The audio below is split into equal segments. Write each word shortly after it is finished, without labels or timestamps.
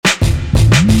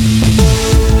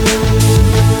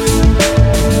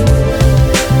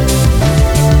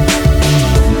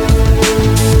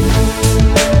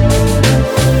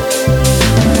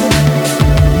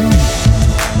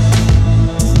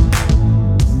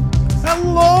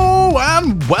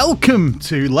welcome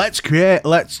to Let's Create,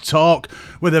 Let's Talk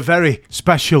with a very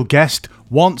special guest.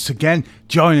 Once again,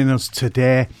 joining us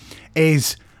today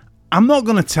is, I'm not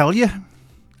going to tell you.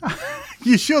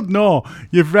 You should know.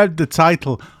 You've read the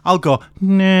title. I'll go,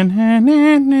 na, na,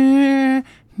 na, na,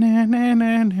 na, na, na,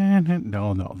 na,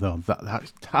 na. No,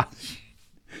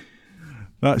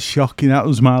 that's shocking. That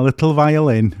was my little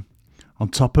violin on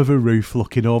top of a roof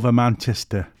looking over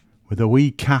Manchester with a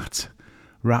wee cat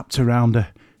wrapped around a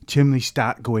chimney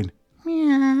stack going,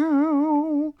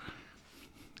 meow.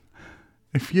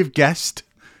 If you've guessed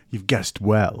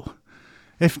well.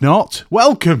 If not,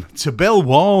 welcome to Bill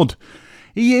Ward.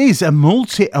 He is a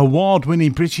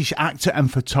multi-award-winning British actor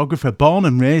and photographer born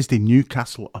and raised in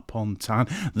Newcastle upon Tyne.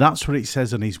 That's what it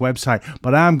says on his website.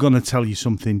 But I'm going to tell you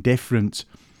something different.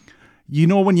 You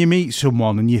know when you meet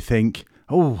someone and you think,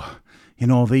 oh, you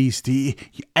know,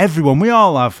 everyone, we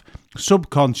all have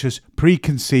subconscious,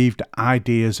 preconceived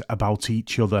ideas about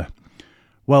each other.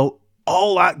 Well,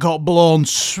 all that got blown,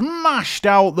 smashed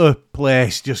out the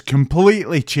place, just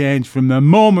completely changed from the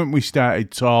moment we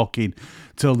started talking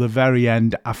till the very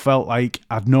end. I felt like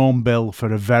I'd known Bill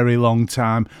for a very long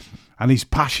time, and his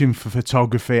passion for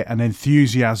photography and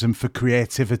enthusiasm for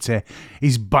creativity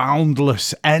is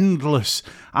boundless, endless,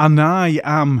 and I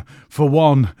am, for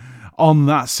one, on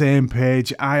that same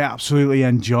page. I absolutely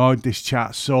enjoyed this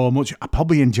chat so much. I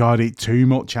probably enjoyed it too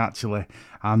much, actually.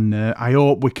 And I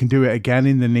hope we can do it again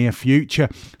in the near future.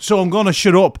 So I'm going to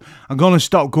shut up. I'm going to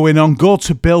stop going on. Go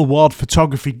to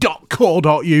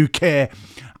billwardphotography.co.uk.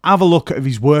 Have a look at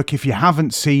his work. If you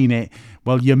haven't seen it,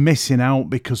 well, you're missing out,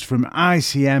 because from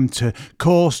ICM to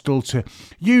Coastal to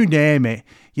you name it,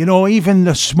 you know, even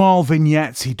the small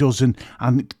vignettes he does and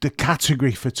the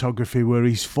category photography where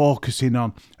he's focusing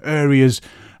on areas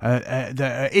that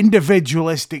are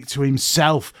individualistic to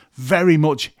himself, very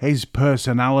much his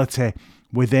personality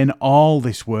within all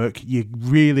this work. You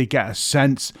really get a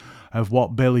sense of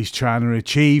what Bill is trying to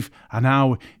achieve and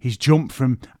how he's jumped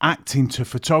from acting to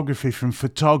photography, from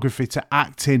photography to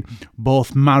acting,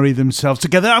 both marry themselves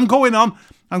together. I'm going on.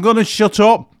 I'm going to shut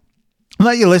up.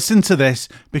 Let you listen to this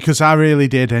because I really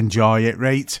did enjoy it.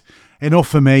 Right, enough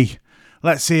for me.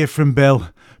 Let's hear from Bill.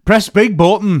 Press big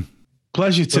button.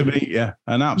 Pleasure to meet you.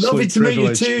 An absolute lovely to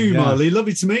privilege. Meet you too, Marley.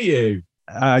 Lovely to meet you.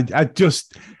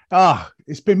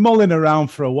 It's been mulling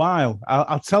around for a while.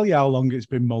 I'll tell you how long it's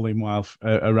been mulling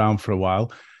around for a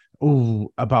while.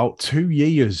 Oh, about 2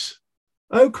 years.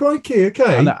 Oh, crikey!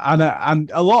 Okay. And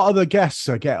a lot of the guests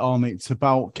I get on, it's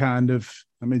about kind of.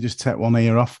 Let me just take one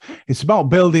ear off. It's about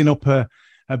building up a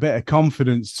bit of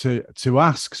confidence to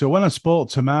ask. So when I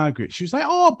spoke to Margaret, she was like,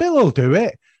 "Oh, Bill will do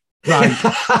it." Right,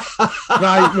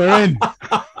 right, we're in.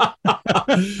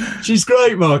 She's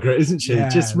great, Margaret, isn't she? Yeah,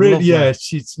 just really, lovely. yeah.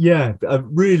 She's a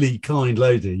really kind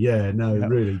lady. Yeah, no, yeah.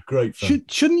 Really great fun.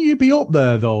 Shouldn't you be up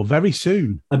there though very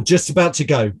soon? I'm just about to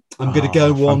go. I'm going to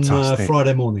go on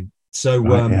Friday morning. So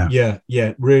yeah,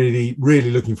 really, really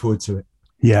looking forward to it.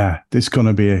 Yeah, it's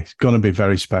gonna be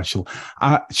very special.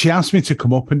 She asked me to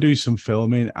come up and do some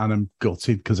filming, and I'm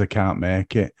gutted because I can't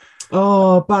make it.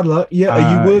 Oh, bad luck. Yeah, are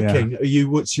you working? Yeah. Are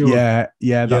you? What's your?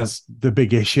 Yeah. That's the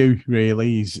big issue,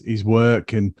 really. Is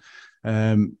work, and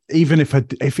even if I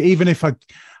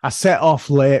set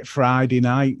off late Friday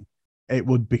night, it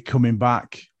would be coming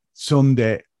back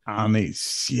Sunday, and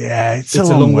it's a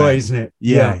long way, isn't it?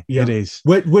 Yeah, it is.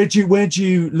 Where do you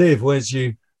live? Where's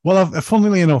you? Well,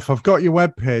 funnily enough, I've got your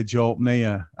webpage open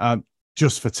here.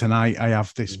 Just for tonight, I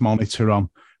have this monitor on.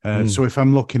 So if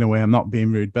I'm looking away, I'm not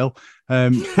being rude, Bill.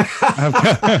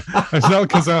 It's not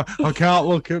because I can't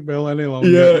look at Bill any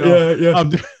longer. Yeah.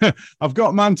 I've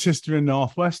got Manchester and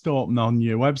North West open on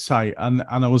your website, and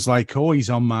I was like, oh,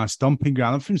 he's on my stomping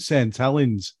ground. I'm from St.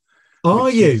 Helens. Are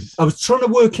you? I was trying to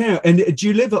work out. And do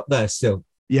you live up there still?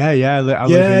 Yeah. I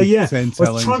live in St.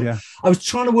 Helens, I was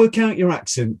trying to work out your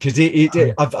accent because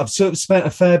I've sort of spent a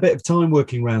fair bit of time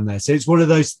working around there. So it's one of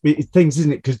those things,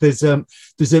 isn't it? Because there's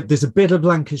a bit of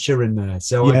Lancashire in there.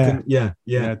 So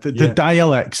the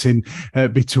dialects in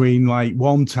between like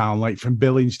one town, like from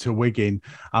Billings to Wigan,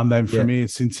 and then from here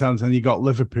to St. Helens, and you got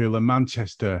Liverpool and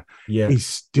Manchester. Yeah,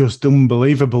 it's just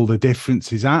unbelievable the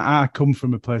differences. I come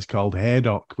from a place called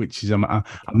Haydock, which is I'm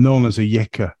known as a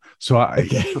yicker. So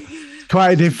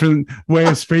quite a different way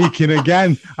of speaking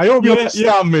again. I hope you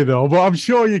understand me though, but I'm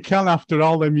sure you can after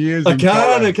all them years. I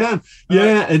can.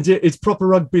 Yeah, and it's proper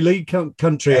rugby league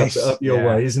country up your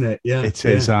way, isn't it? Yeah, it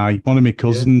is. One of my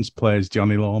cousins plays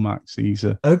Johnny Lomax. He's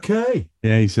one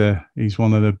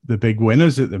of the big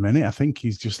winners at the minute. I think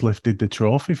he's just lifted the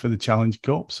trophy for the Challenge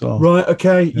Cup. So right,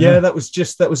 okay,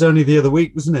 that was only the other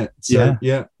week, wasn't it? So,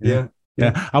 yeah.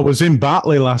 Yeah. I was in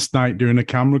Batley last night doing a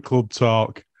camera club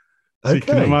talk. So you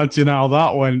can imagine how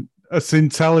that went. A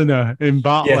Centellina in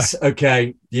Batley. Yes,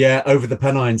 okay. Yeah, over the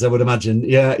Pennines, I would imagine.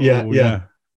 Yeah.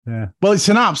 Well, it's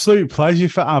an absolute pleasure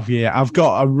for Javier. I've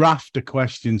got a raft of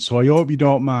questions, so I hope you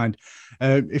don't mind.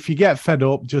 If you get fed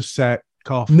up, just say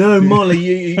cough. No,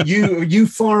 Molly, you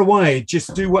far away.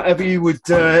 Just do whatever you would,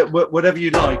 whatever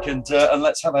you like, and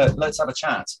let's have a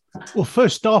chat. Well,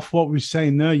 first off, what we were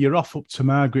saying there, you're off up to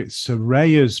Margaret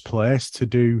Soraya's place to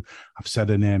do. I've said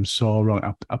her name so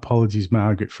wrong. Apologies,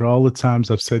 Margaret, for all the times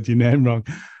I've said your name wrong.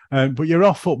 But you're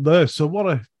off up there, so what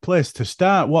a place to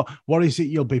start. What is it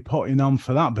you'll be putting on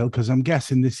for that, Bill? Because I'm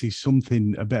guessing this is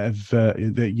something a bit of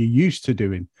that you're used to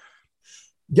doing.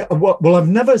 Yeah, well, I've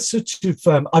never sort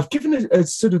of. I've given a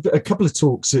sort of a couple of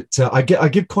talks at. I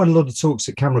give quite a lot of talks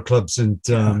at camera clubs, and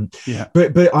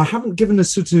but I haven't given a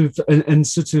sort of and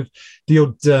sort of the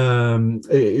odd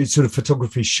sort of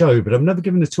photography show. But I've never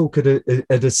given a talk at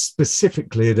a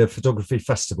specifically at a photography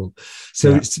festival.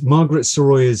 So it's Margaret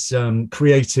Soraya's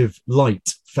Creative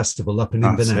Light Festival up in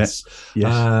Inverness.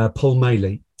 Yes. Paul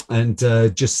Maley. And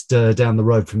just down the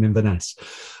road from Inverness.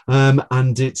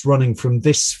 And it's running from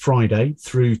this Friday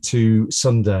through to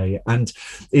Sunday. And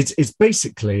it's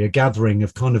basically a gathering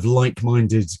of kind of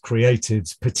like-minded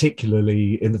creatives,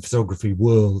 particularly in the photography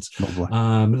world.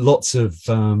 Lots of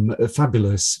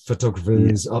fabulous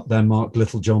photographers up there, Mark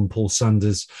Littlejohn, Paul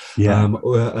Sanders,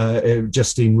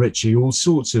 Justine Ritchie, all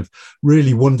sorts of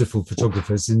really wonderful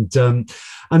photographers.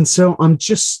 And so I'm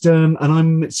just, and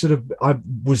I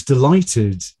was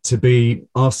delighted to be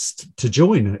asked to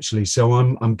join, actually. So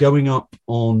I'm going up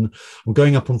on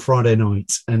Friday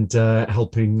night and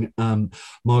helping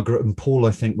Margaret and Paul,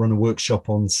 I think, run a workshop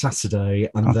on Saturday,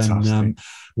 and then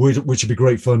which would be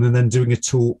great fun, and then doing a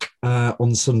talk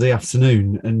on Sunday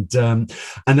afternoon. And I'm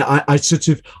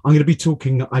going to be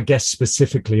talking, I guess,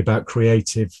 specifically about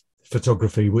creative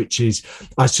photography, which is,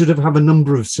 I sort of have a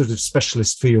number of sort of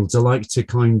specialist fields. I like to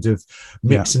kind of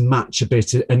mix and match a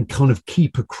bit and kind of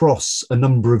keep across a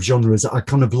number of genres. I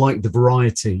kind of like the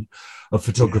variety of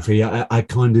photography. I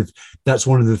kind of, that's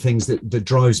one of the things that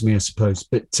drives me, I suppose.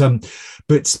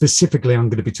 But specifically, I'm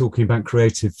going to be talking about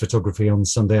creative photography on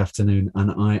Sunday afternoon,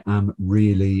 and I am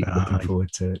really looking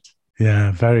forward to it.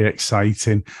 Yeah, very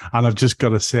exciting. And I've just got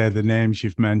to say, the names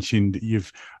you've mentioned,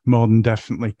 you've more than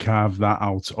definitely carved that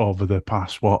out over the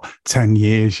past, 10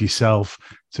 years yourself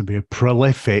to be a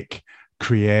prolific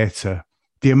creator.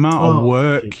 The amount of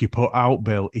work you put out,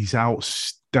 Bill, is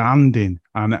outstanding.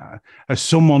 And as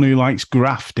someone who likes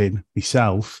grafting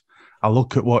myself, I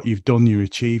look at what you've done, your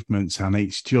achievements, and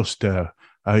it's just,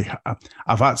 I've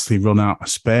actually run out of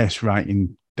space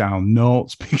writing down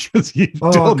notes because you've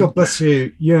done. God bless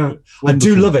you. Yeah, wonderful. I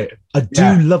do love it. I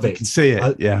do love it. You can see it.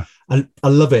 I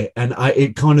love it, and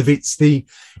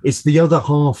it's the other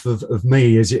half of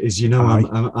me, as you know.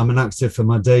 I'm an actor for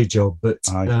my day job, but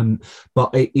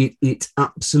it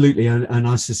absolutely, and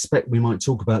I suspect we might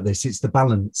talk about this. It's the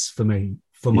balance for me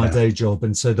for my day job,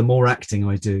 and so the more acting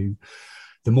I do,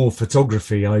 the more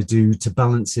photography I do to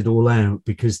balance it all out,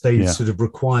 because they sort of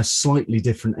require slightly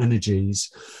different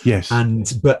energies. Yes.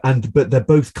 But they're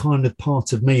both kind of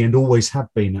part of me and always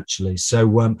have been, actually.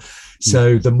 So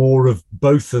so the more of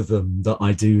both of them that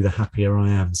I do, the happier I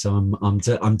am. So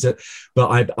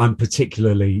I'm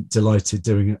particularly delighted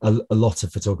doing a lot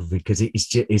of photography, because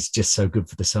it's just so good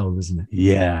for the soul, isn't it?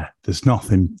 Yeah. There's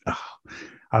nothing.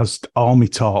 As all my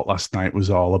talk last night was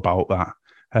all about that.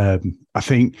 I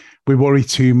think we worry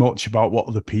too much about what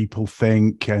other people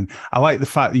think, and I like the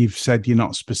fact that you've said you're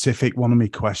not specific. One of my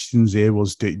questions here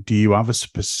was, do you have a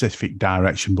specific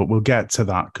direction? But we'll get to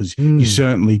that, because you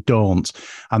certainly don't.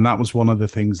 And that was one of the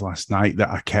things last night that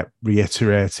I kept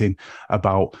reiterating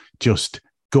about: just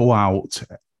go out,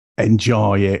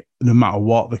 enjoy it, no matter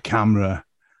what the camera.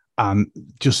 And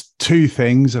just two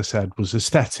things I said was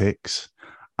aesthetics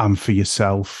and for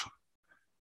yourself.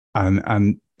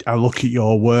 And I look at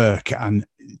your work and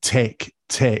tick,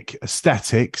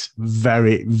 aesthetics,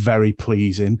 very, very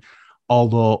pleasing,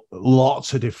 although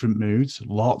lots of different moods,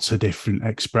 lots of different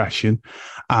expression.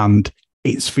 And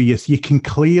it's for you. You can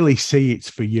clearly see it's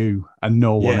for you and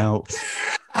no one else.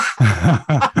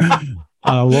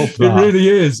 I love that. It really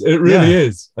is. It really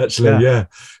is, actually. Yeah.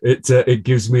 It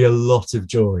gives me a lot of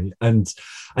joy. And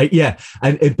but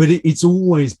it's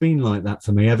always been like that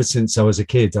for me ever since I was a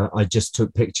kid. I just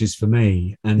took pictures for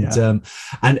me, and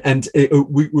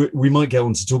we might get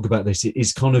on to talk about this. It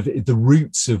is kind of the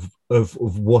roots of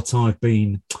what I've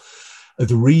been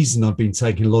the reason I've been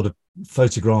taking a lot of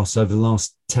photographs over the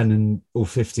last 10 or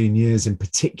 15 years in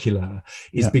particular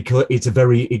is because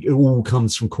it all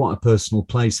comes from quite a personal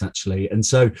place, actually. And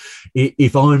so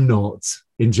if I'm not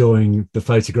enjoying the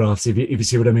photographs, if you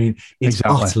see what I mean, it's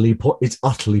utterly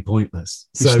pointless.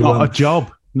 It's not a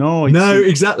job. No,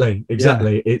 exactly.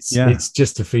 Yeah. It's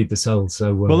just to feed the soul.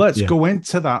 So, well, let's go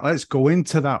into that. Let's go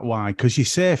into that. Why? Because you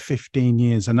say 15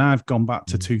 years, and I've gone back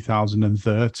to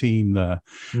 2013 there,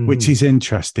 which is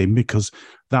interesting because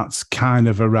that's kind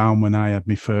of around when I had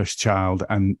my first child,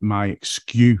 and my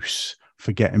excuse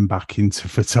for getting back into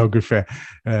photography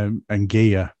and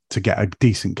gear to get a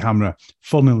decent camera,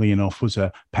 funnily enough, was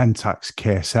a Pentax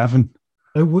K7.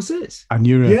 Oh, was it? And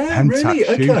you're a Pentax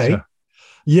shooter. Okay.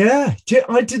 Yeah,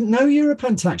 I didn't know you're a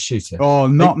Pentax shooter. Oh,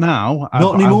 not now.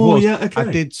 Not anymore. Okay.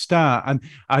 I did start,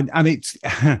 and it's.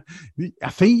 I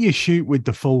think you shoot with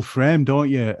the full frame,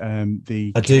 don't you?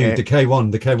 The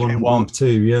K1, the K1 Mark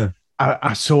II. Yeah.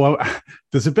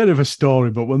 There's a bit of a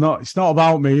story, but it's not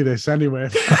about me. This anyway.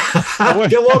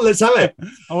 Go on, let's have it.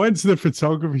 I went to the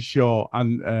photography show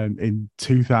and in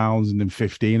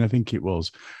 2015, I think it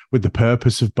was, with the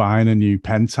purpose of buying a new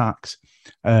Pentax.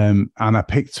 And I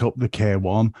picked up the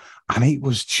K1, and it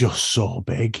was just so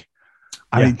big,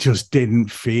 and it just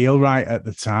didn't feel right at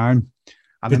the time.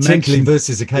 And particularly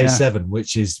versus a K7,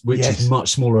 which is much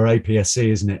smaller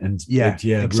APS-C, isn't it? And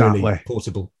exactly. Really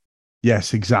portable.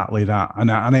 Yes, exactly that.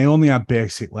 And I only had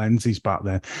basic lenses back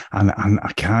then. And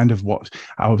I kind of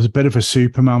I was a bit of a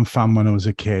Superman fan when I was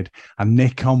a kid, and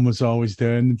Nikon was always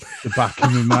doing the back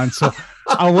of my mind. So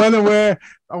I went away.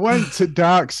 I went to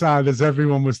dark side, as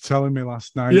everyone was telling me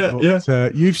last night.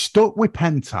 You've stuck with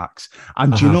Pentax.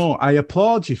 And you know, I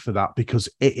applaud you for that, because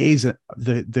it is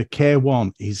the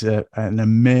K1 is an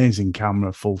amazing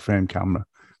camera, full frame camera.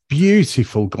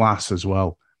 Beautiful glass as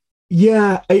well.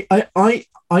 Yeah, I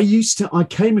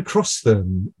came across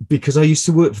them because I used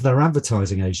to work for their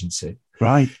advertising agency.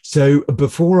 Right. So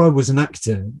before I was an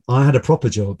actor, I had a proper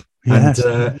job. Yes.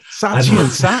 And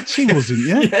Saatchi, wasn't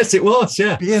you? Yes, it was.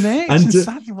 Yeah. B&H and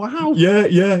Saatchi. Wow.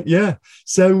 Yeah.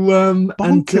 So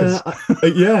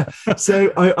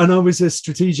So I was a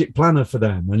strategic planner for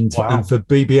them, and for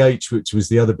BBH, which was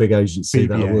the other big agency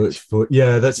that I worked for.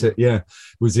 Yeah, that's it. Yeah,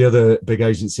 was the other big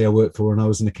agency I worked for, and I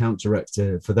was an account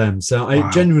director for them. So I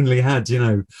genuinely had,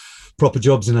 proper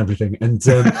jobs and everything. And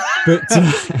but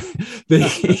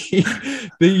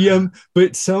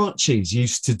Saatchi's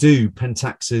used to do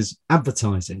Pentax's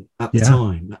advertising at the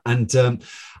time, and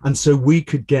so we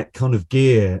could get kind of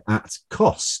gear at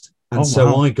cost. And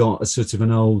I got a sort of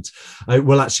an old, a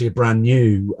brand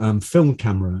new film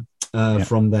camera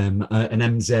from them, an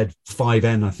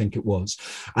MZ5N, I think it was,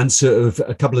 and sort of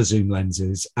a couple of zoom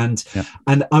lenses. And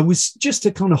I was just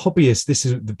a kind of hobbyist. This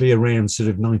would be around sort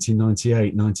of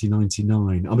 1998,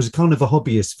 1999. I was kind of a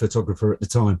hobbyist photographer at the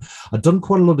time. I'd done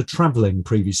quite a lot of traveling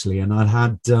previously, and I'd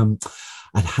had a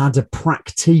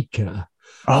Praktica.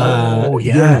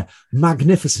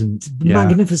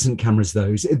 Magnificent cameras.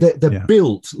 Those they're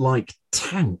built like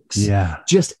tanks,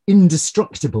 just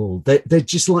indestructible. They're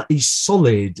just like these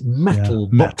solid metal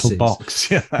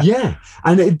box,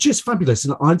 and it's just fabulous.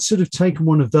 And I'd sort of taken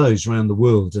one of those around the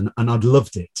world, and I'd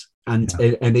loved it. And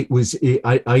it was.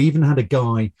 I even had a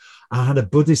guy. I had a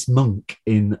Buddhist monk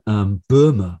in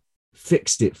Burma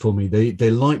fixed it for me. Their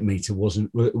light meter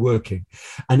wasn't working,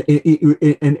 and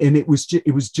it was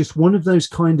just one of those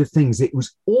kind of things. It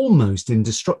was almost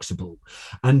indestructible,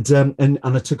 and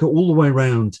I took it all the way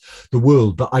around the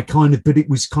world. But it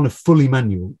was kind of fully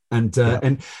manual, and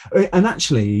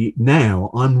actually now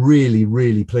I'm really,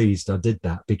 really pleased I did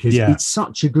that, because it's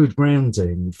such a good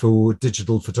grounding for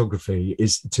digital photography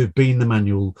is to be in the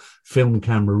manual film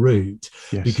camera route,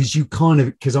 because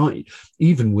I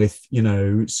even with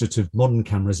sort of modern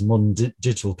cameras, modern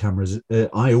digital cameras,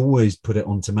 I always put it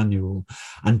onto manual,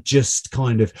 and just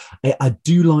kind of I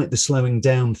do like the slowing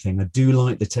down thing, I do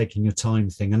like the taking your time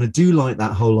thing, and I do like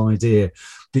that whole idea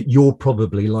that you're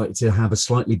probably like to have a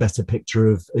slightly better picture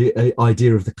of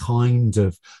idea of the kind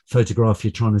of photograph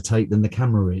you're trying to take than the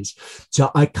camera is. So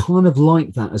I kind of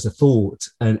like that as a thought,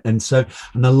 and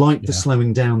I like the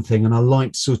slowing down thing, and I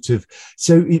like sort of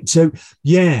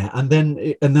and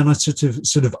then I sort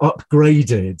of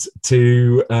upgraded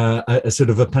to a sort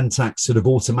of a Pentax sort of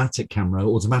automatic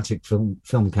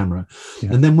film camera.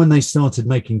 Yeah. And then when they started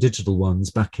making digital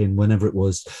ones back in whenever it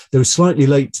was, they were slightly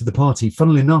late to the party.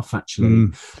 Funnily enough,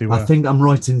 actually, I think I'm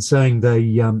right in saying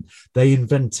they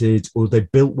invented, or they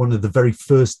built one of the very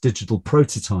first digital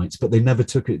prototypes, but they never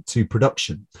took it to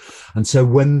production. And so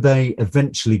when they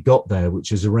eventually got there,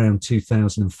 which is around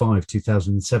 2005,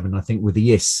 2007, I think, with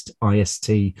the IST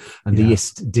and the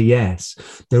IST DS,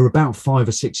 they were about 5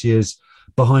 or 6 years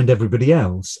behind everybody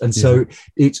else. And so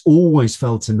it's always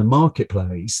felt in the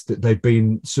marketplace that they've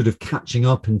been sort of catching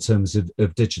up in terms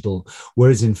of digital,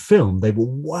 whereas in film they were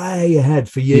way ahead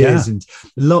for years. And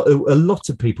a lot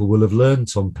of people will have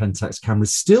learned on Pentax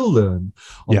cameras, still learn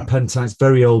on Pentax,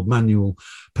 very old manual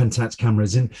Pentax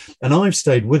cameras, and I've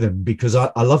stayed with them because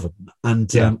I love them, and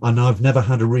I've never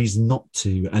had a reason not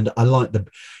to. And I like the,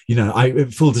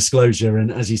 full disclosure,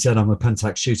 and as you said, I'm a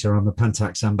Pentax shooter, I'm a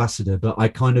Pentax ambassador, but I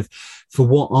kind of, for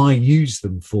what I use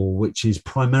them for, which is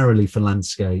primarily for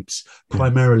landscapes,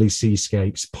 primarily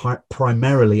seascapes,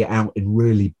 primarily out in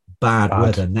really bad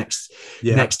weather next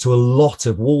to a lot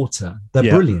of water.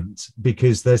 They're brilliant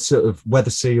because they're sort of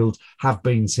weather sealed, have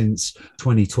been since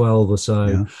 2012 or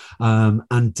so,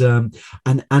 and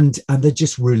they're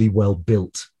just really well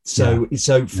built. So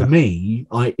for me,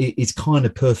 it's kind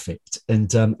of perfect,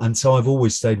 and so I've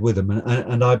always stayed with them,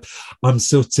 and I'm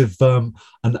sort of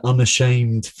an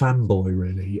unashamed fanboy,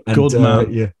 really. And, good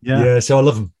man. So I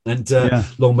love them, and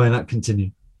long may that continue.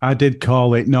 I did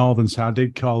call it Northern, so I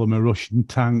did call them a Russian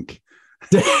tank.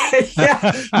 But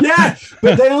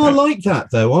they are like that,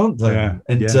 though, aren't they?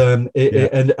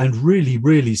 And really,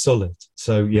 really solid.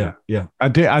 So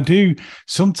I do.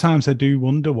 Sometimes I do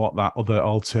wonder what that other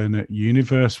alternate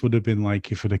universe would have been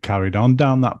like if it had carried on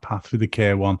down that path with the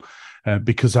K1,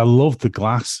 because I love the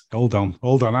glass. Hold on.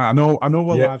 I know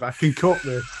we're live. I can cut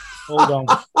this. Hold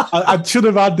on. I should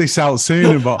have had this out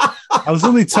sooner, but I was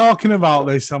only talking about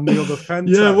this on the other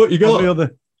Pentax. Yeah, what you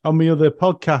got? On my other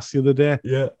podcast the other day.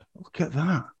 Yeah. Look at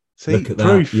that. See, look at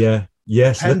proof. that. Yeah.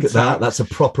 Yes, Pentax. Look at that. That's a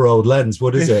proper old lens.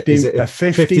 What is it? Is it a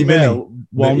 50 mil?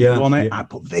 1.8.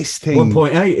 But this thing.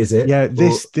 1.8, is it? Yeah,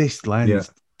 this lens. Yeah.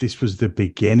 This was the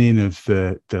beginning of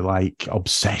the like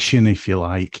obsession, if you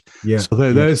like. Yeah.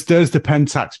 So there's the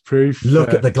Pentax proof.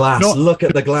 Look at the glass. Look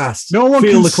at the glass. No one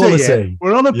Feel can the quality. See it.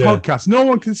 We're on a podcast. No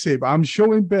one can see it, but I'm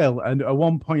showing Bill and a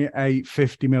 1.8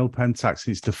 50 mil Pentax.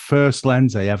 It's the first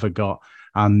lens I ever got.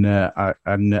 And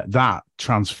that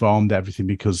transformed everything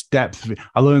because depth.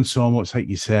 I learned so much. Like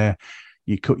you say,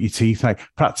 you cut your teeth. Like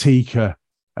Praktica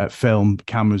film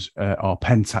cameras or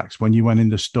Pentax. When you went in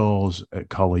the stores at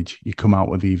college, you come out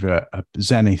with either a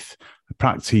Zenith, a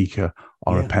Praktica,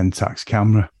 or a Pentax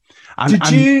camera. And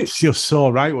it's just so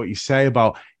right what you say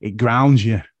about it grounds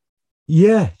you.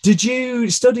 Yeah. Did you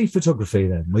study photography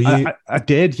then? Were you? I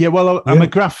did. Yeah. Well, I'm a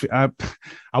graphic.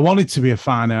 I wanted to be a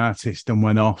fine artist and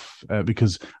went off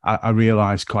because I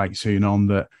realised quite soon on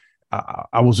that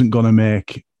I wasn't going to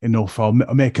make enough or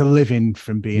make a living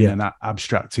from being an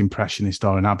abstract impressionist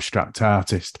or an abstract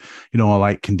artist. I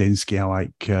like Kandinsky. I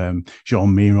like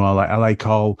Jean Miro. I like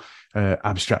all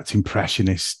abstract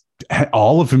impressionists.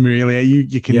 All of them, really.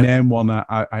 You can name one.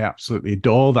 I absolutely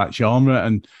adore that genre,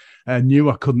 and I knew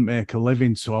I couldn't make a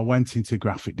living, so I went into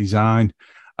graphic design.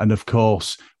 And of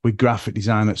course, with graphic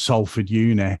design at Salford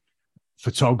Uni,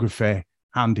 photography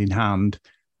hand in hand.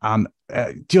 And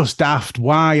just asked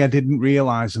why I didn't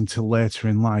realise until later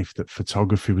in life that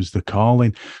photography was the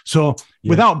calling. So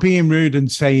without being rude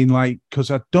and saying because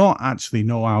I don't actually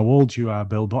know how old you are,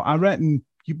 Bill, but I reckon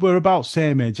we're about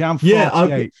same age. I'm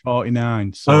 48,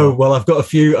 49. So. Oh, well, I've got a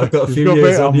few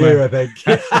years on you, I think.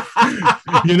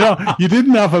 You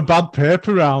didn't have a bad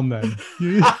paper round then.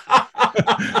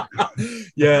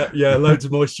 Loads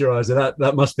of moisturiser.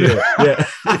 That must be it.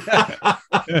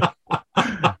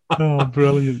 Oh,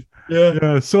 brilliant.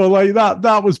 Yeah. So like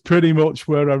that was pretty much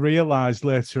where I realised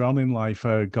later on in life,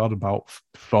 I got about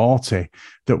 40,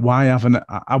 that why haven't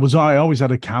I always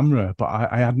had a camera, but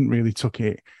I hadn't really took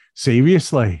it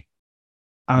seriously.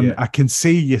 And I can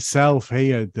see yourself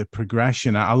here, the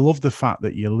progression. I love the fact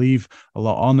that you leave a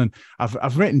lot on. And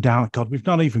I've written down, God, we've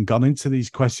not even gone into these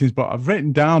questions, but I've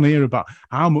written down here about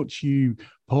how much you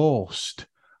post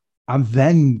and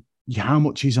then how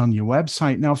much is on your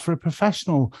website. Now, for a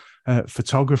professional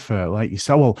photographer like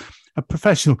yourself, well, a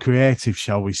professional creative,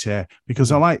 shall we say,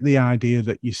 because I like the idea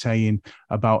that you're saying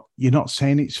about, you're not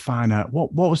saying it's fine art.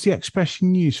 What was the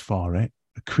expression used for it?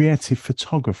 A creative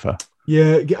photographer.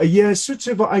 Yeah, sort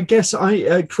of. I guess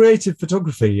creative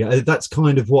photography. That's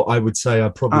kind of what I would say. I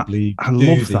probably I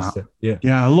love that.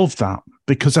 Yeah, I love that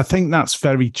because I think that's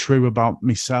very true about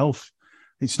myself.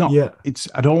 It's not. Yeah.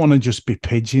 I don't want to just be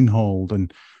pigeonholed,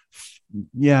 and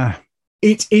yeah.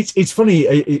 It's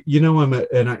funny, you know, I'm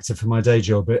an actor for my day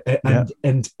job,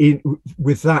 and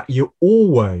with that, you're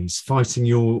always fighting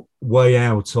your way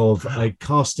out of a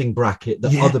casting bracket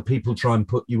that other people try and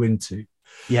put you into.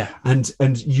 Yeah, and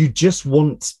you just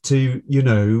want to, you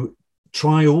know,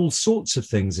 try all sorts of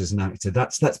things as an actor.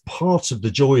 That's part of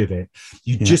the joy of it.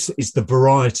 It's the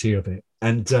variety of it.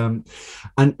 And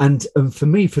for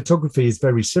me, photography is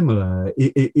very similar.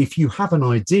 If you have an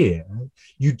idea,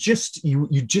 you just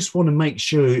want to make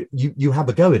sure you have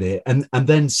a go at it and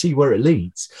then see where it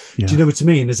leads. Do you know what I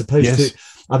mean? As opposed to,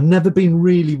 I've never been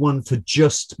really one for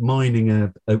just mining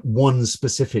a one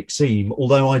specific scene,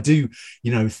 although I do,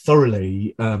 you know,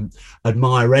 thoroughly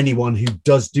admire anyone who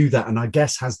does do that, and I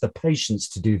guess has the patience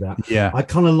to do that. Yeah, I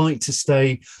kind of like to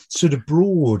stay sort of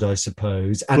broad, I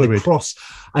suppose, and across.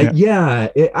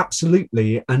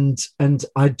 Absolutely. And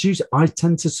I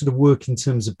tend to sort of work in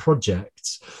terms of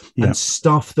projects and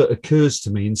stuff that occurs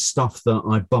to me and stuff that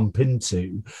I bump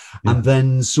into, and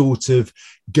then sort of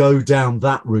go down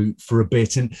that route for a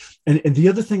bit. And the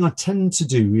other thing I tend to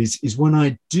do is when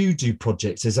I do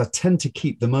projects is I tend to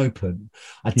keep them open.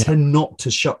 I tend not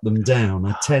to shut them down.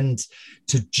 I tend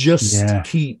to just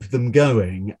keep them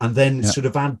going and then sort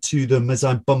of add to them as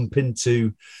I bump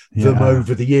into them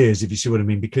over the years, if you see what I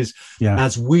mean. Because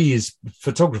as we as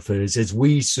photographers, as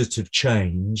we sort of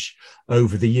change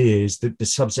over the years, the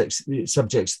subjects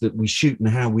that we shoot and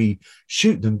how we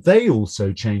shoot them, they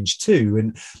also change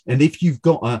too. And if you've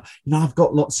got I've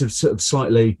got lots of sort of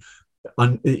slightly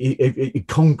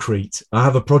concrete. I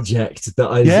have a project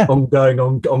that is ongoing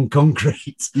on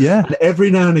concrete. Yeah. And every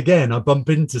now and again I bump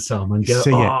into some and go,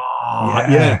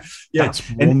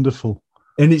 that's wonderful.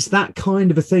 And it's that kind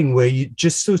of a thing where you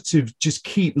just sort of just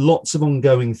keep lots of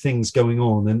ongoing things going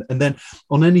on. And then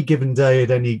on any given day, at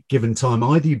any given time,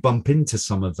 either you bump into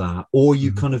some of that or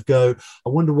you kind of go, I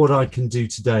wonder what I can do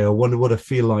today. I wonder what I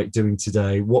feel like doing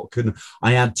today. What can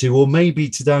I add to? Or maybe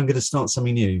today I'm going to start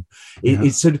something new.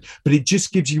 It's sort of, but it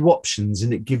just gives you options,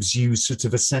 and it gives you sort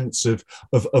of a sense of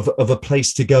a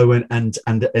place to go and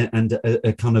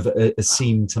a kind of a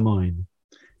scene to mine.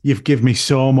 You've given me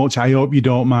so much. I hope you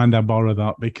don't mind I borrow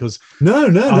that, because no.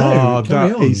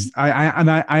 That is,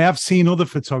 I have seen other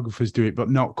photographers do it, but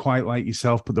not quite like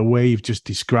yourself. But the way you've just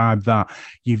described that,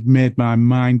 you've made my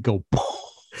mind go.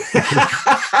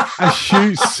 I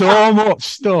shoot so much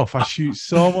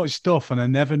stuff, and I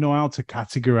never know how to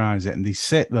categorize it. And they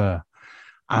sit there,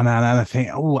 and I think,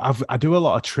 I do a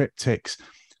lot of triptychs.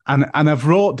 And I've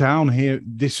wrote down here,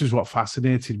 this is what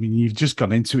fascinated me. You've just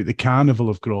gone into it, the Carnival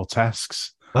of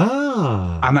Grotesques.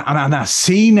 And I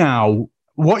see now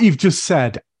what you've just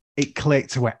said. It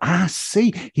clicked away. I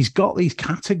see he's got these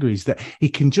categories that he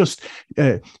can just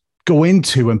go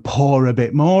into and pour a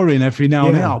bit more in every now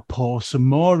and then. I'll pour some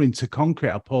more into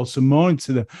concrete. I'll pour some more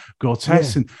into the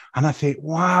grotesque. And I think,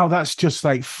 wow, that's just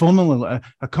like funnel, a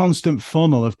constant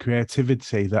funnel of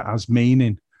creativity that has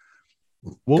meaning.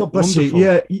 God bless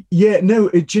you. No,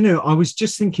 do you know, I was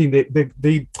just thinking that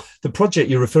the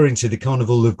project you're referring to, the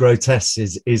Carnival of Grotesques,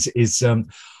 is the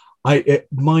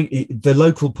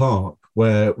local park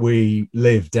where we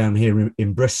live down here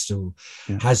in Bristol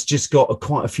has just got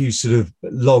quite a few sort of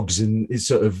logs and is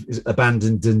sort of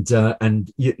abandoned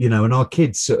and you know, and our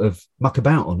kids sort of muck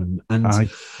about on them. And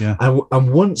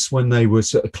once when they were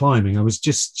sort of climbing, I was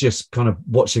just kind of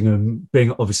watching them,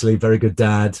 being obviously a very good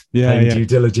dad, paying due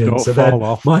diligence. So then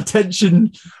my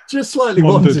attention just slightly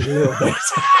wandered a little bit.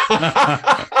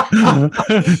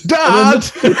 Dad!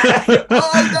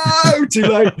 Oh no, too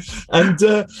late. And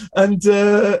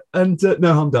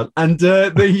no, I'm done. And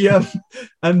and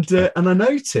I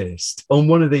noticed on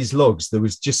one of these logs and it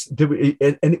was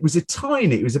it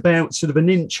was about sort of an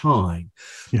inch high,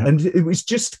 and it was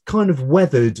just kind of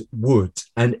weathered wood,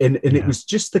 and it was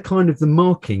just the kind of the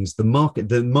markings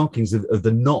of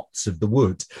the knots of the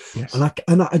wood,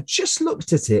 and I just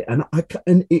looked at it, and I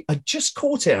just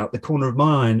caught it out the corner of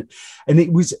my eye, and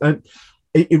it was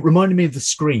it reminded me of the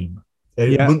Scream.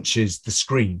 Munch's The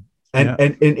Scream.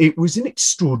 And it was an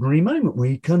extraordinary moment where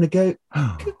you kind of go,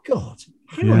 good God,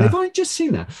 hang on, have I just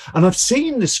seen that? And I've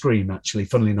seen The Scream, actually,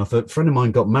 funnily enough. A friend of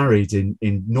mine got married in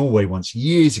Norway once,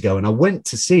 years ago, and I went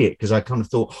to see it because I kind of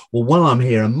thought, well, while I'm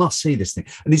here, I must see this thing.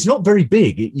 And it's not very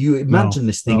big. You imagine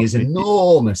this thing is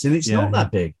enormous, and it's not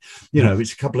that big. You know,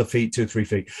 it's a couple of feet, 2 or 3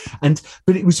 feet.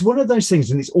 But it was one of those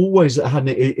things, and it's always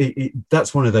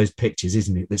that's one of those pictures,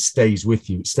 isn't it, that stays with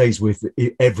you. It stays with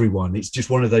everyone. It's just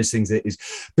one of those things that is.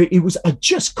 But I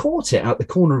just caught it out the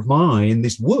corner of my eye in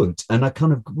this wood, and I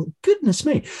kind of, goodness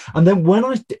goodness me. And then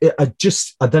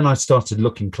when I started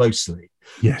looking closely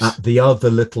at the other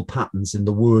little patterns in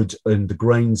the wood and the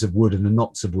grains of wood and the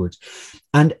knots of wood.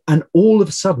 And all of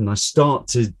a sudden I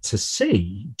started to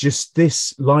see just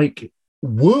this like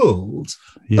world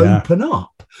open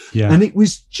up. And it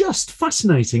was just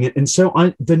fascinating. And so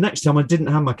the next time, I didn't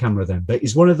have my camera then, but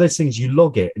it's one of those things, you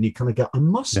log it and you kind of go, I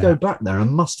must go back there, I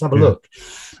must have a look.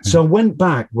 So I went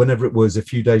back whenever it was, a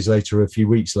few days later or a few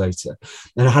weeks later,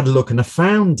 and I had a look and I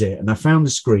found it, and I found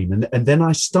the screen, and then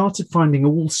I started finding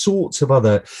all sorts of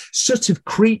other sort of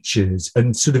creatures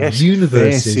and sort of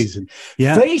universes,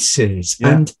 faces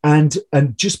and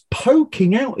just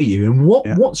poking out at you. And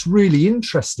what's really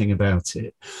interesting about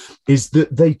it is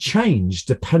that they change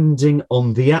depending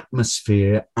on the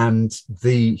atmosphere and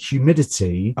the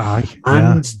humidity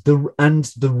and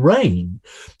the rain.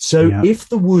 So if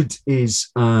the wood is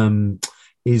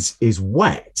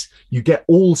wet, you get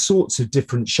all sorts of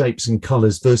different shapes and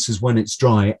colors versus when it's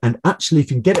dry. And actually,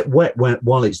 if you can get it wet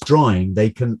while it's drying, they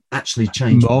can actually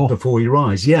change before your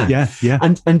eyes.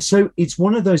 And so it's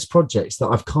one of those projects that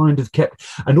I've kind of kept.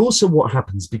 And also what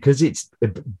happens, because it's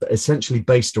essentially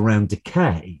based around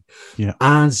decay,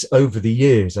 as over the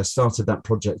years, I started that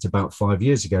project about 5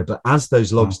 years ago, but as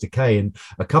those logs decay, and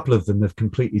a couple of them have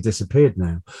completely disappeared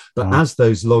now, but as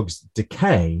those logs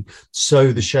decay,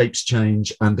 so the shapes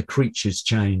change and the creatures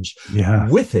change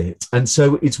with it. And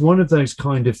so it's one of those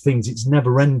kind of things, it's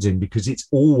never ending because it's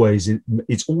always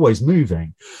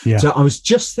moving. So I was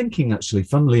just thinking, actually,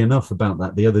 funnily enough, about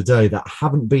that the other day, that I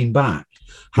haven't been back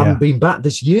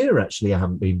this year. Actually, I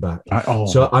haven't been back.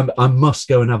 So I must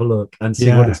go and have a look and see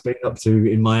what it's been up to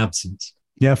in my absence.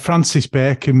 Francis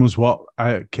Bacon was what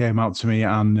came out to me,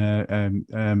 and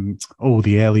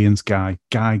the aliens guy,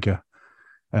 Geiger.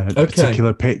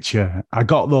 Particular picture. I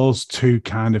got those two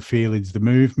kind of feelings: the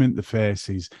movement, the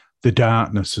faces, the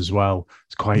darkness as well.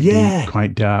 It's quite deep,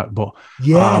 quite dark, but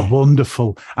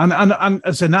wonderful. And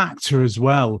as an actor as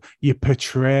well, you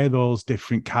portray those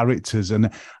different characters,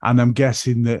 and I'm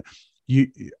guessing that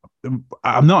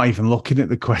I'm not even looking at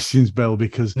the questions, Bill,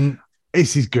 because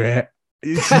this is great.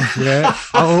 This is great.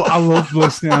 I love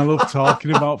listening. I love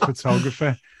talking about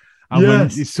photography. And when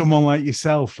it's someone like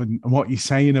yourself and what you're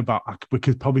saying about, we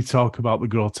could probably talk about the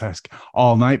grotesque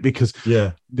all night, because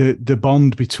the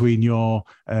bond between your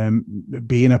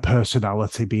being a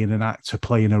personality, being an actor,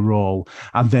 playing a role,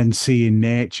 and then seeing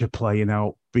nature playing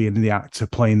out, being the actor,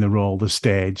 playing the role, the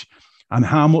stage. And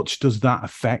how much does that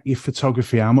affect your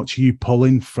photography? How much are you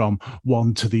pulling from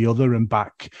one to the other and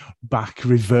back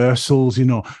reversals?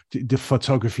 The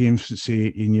photography influence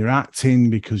in your acting,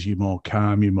 because you're more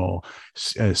calm, you're more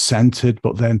centered,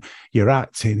 but then your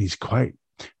acting is quite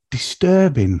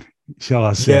disturbing, shall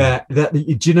I say?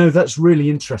 That's really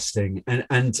interesting,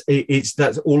 and it's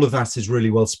that all of that is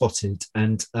really well spotted,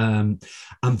 and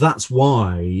that's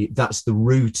why that's the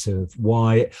root of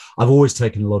why I've always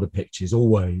taken a lot of pictures,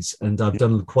 always, and I've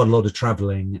done quite a lot of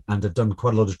traveling, and I've done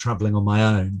quite a lot of traveling on my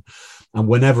own. And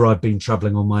whenever I've been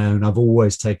traveling on my own, I've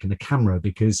always taken a camera,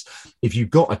 because if you've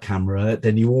got a camera,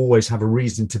 then you always have a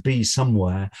reason to be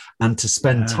somewhere and to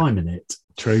spend time in it.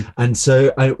 True. And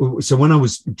so when I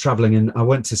was traveling, and I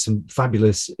went to some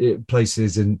fabulous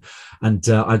places, and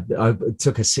I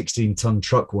took a 16-ton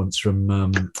truck once from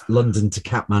London to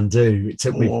Kathmandu. It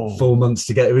took me 4 months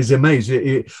to get. It was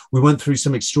amazing. We went through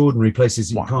some extraordinary places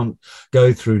that you can't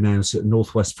go through now. So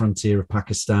northwest frontier of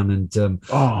Pakistan and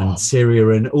Syria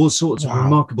and all sorts of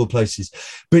remarkable places.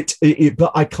 But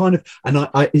I kind of, and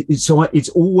it's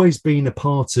always been a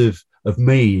part of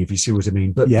me, if you see what I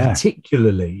mean. But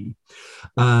particularly,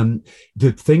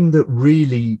 the thing that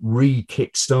really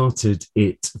kick-started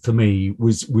it for me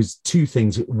was two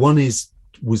things. One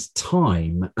was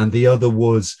time, and the other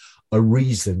was a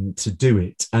reason to do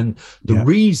it. And the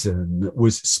reason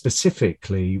was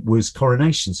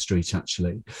Coronation Street,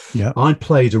 actually. I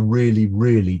played a really,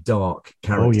 really dark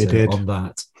character on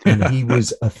that. And he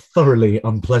was a thoroughly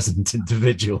unpleasant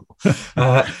individual.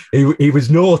 He was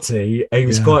naughty, he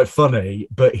was quite funny,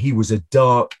 but he was a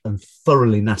dark and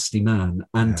thoroughly nasty man.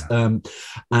 But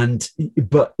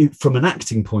from an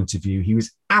acting point of view, he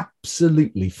was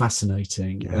absolutely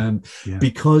fascinating,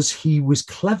 because he was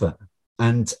clever.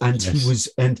 And he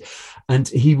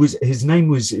was his name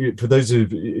was, for those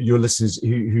of your listeners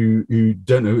who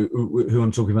don't know who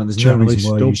I'm talking about, there's no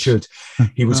reason why you should.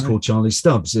 He was called Charlie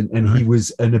Stubbs, and he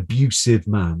was an abusive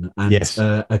man, and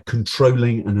a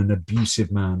controlling and an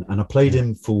abusive man. And I played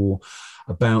him for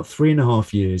about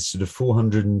 3.5 years, sort of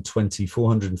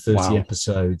 430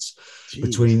 episodes. Jeez.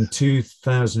 Between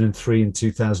 2003 and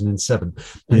 2007.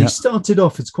 And he started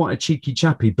off as quite a cheeky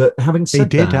chappy, but having said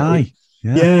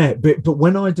Yeah, but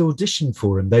when I'd auditioned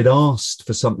for him, they'd asked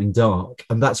for something dark,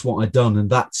 and that's what I'd done, and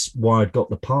that's why I'd got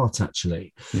the part,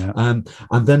 actually. Yeah. And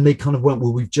then they kind of went,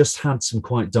 well, we've just had some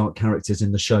quite dark characters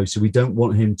in the show, so we don't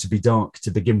want him to be dark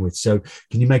to begin with. So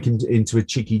can you make him into a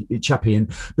cheeky chappy?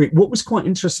 And but what was quite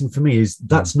interesting for me is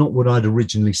that's not what I'd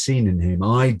originally seen in him.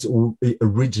 I'd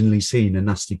originally seen a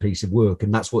nasty piece of work,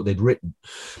 and that's what they'd written.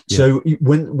 Yeah. So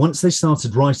once they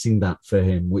started writing that for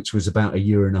him, which was about a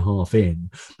year and a half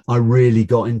in, I really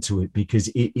got into it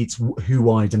because it's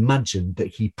who I'd imagined that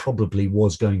he probably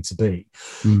was going to be.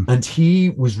 And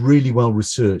he was really well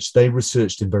researched. They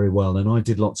researched him very well, and I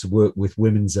did lots of work with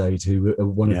Women's Aid, who are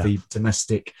one of the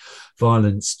domestic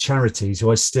violence charities,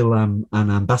 who I still am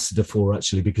an ambassador for,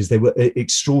 actually, because they were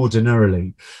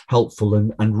extraordinarily helpful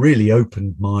and really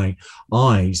opened my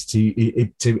eyes to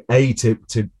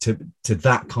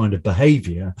that kind of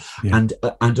behavior,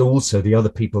 and also the other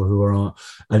people who are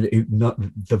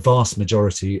the vast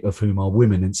majority of whom are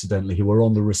women, incidentally, who are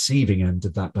on the receiving end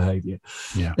of that behavior.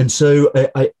 And so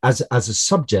as a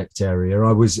subject area,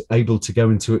 I was able to go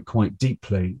into it quite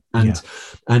deeply, and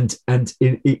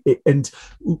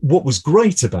what was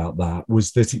great about that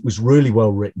was that it was really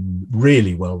well written,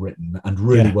 and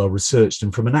really well researched.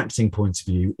 And from an acting point of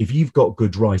view, if you've got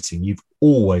good writing, you've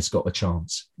always got a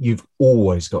chance.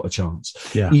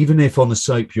 Even if on a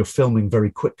soap you're filming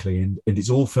very quickly and it's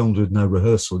all filmed with no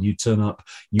rehearsal, you turn up,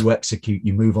 you execute,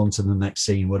 you move on to the next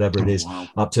scene, whatever it is,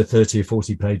 up to 30 or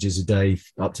 40 pages a day,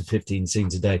 up to 15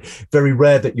 scenes a day. Very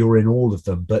rare that you're in all of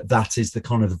them, but that is the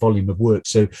kind of the volume of work.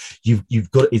 So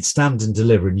you've got it, stand and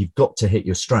deliver, and you've got to hit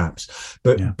your straps.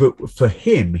 But for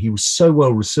him, he was so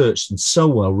well researched and so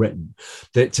well written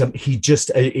that he just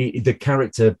the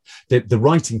character, the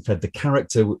writing fed the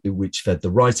character, which fed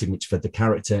the writing, which fed the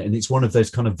character, and it's one of those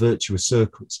kind of virtuous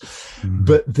circles.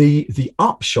 But the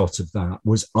upshot of that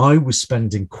was I was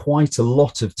spending quite a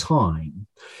lot of time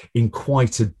in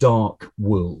quite a dark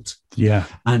world,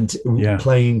 and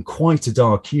playing quite a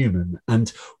dark human.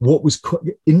 And what was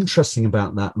interesting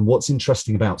about that, and what's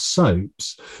interesting about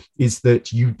soaps, is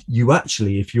that you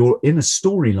actually, if you're in a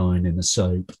storyline in a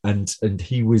soap, and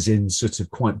he was in sort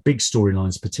of quite big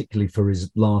storylines, particularly for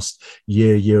his last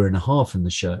year and a half in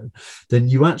the show, then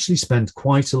you actually spend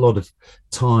quite a lot of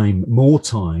time, more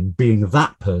time, being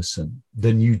that person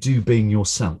than you do being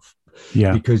yourself.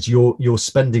 Because you're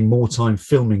spending more time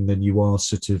filming than you are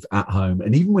sort of at home.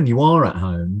 And even when you are at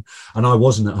home, and I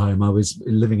wasn't at home, I was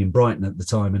living in Brighton at the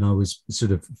time, and I was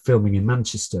sort of filming in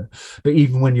Manchester. But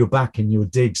even when you're back in your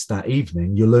digs that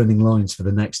evening, you're learning lines for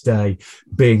the next day,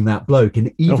 being that bloke.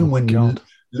 And even when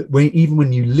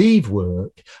you leave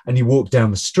work and you walk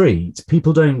down the street,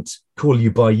 people don't call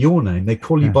you by your name, they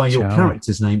call you by your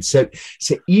character's name. So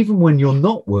even when you're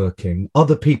not working,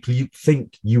 other people, you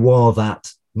think you are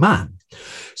that man.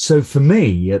 So for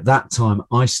me at that time,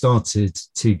 I started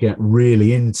to get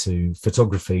really into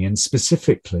photography, and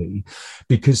specifically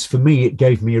because for me it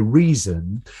gave me a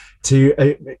reason to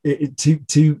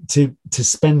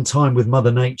spend time with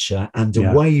Mother Nature and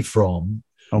away from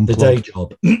the day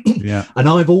job. And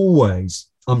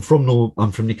I'm from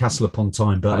Newcastle upon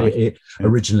Tyne, but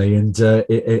originally,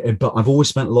 but I've always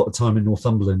spent a lot of time in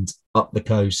Northumberland, up the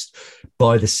coast,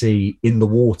 by the sea, in the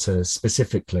water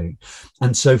specifically.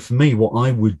 And so for me, what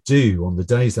I would do on the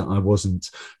days that I wasn't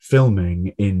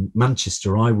filming in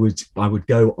Manchester, I would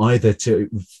go either to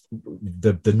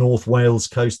the North Wales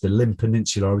coast, the Llyn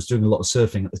Peninsula. I was doing a lot of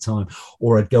surfing at the time,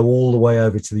 or I'd go all the way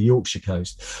over to the Yorkshire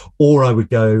coast, or I would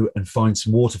go and find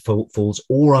some waterfalls,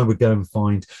 or I would go and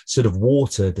find sort of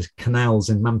water, the canals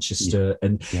in Manchester,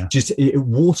 and just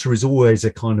water is always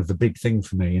a kind of a big thing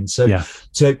for me. And so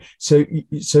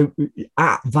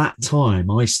at that time,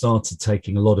 I started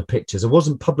taking a lot of pictures. I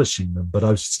wasn't publishing them, but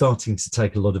I was starting to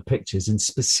take a lot of pictures. And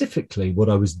specifically, what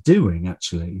I was doing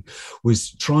actually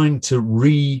was trying to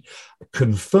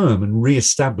reconfirm and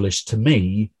reestablish to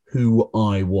me who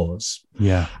I was.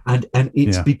 And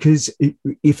it's because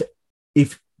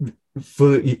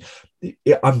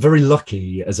I'm very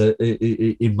lucky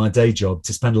in my day job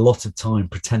to spend a lot of time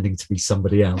pretending to be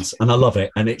somebody else, and I love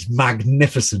it, and it's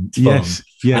magnificent fun. Yes,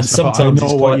 and sometimes I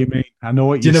know what you mean. I know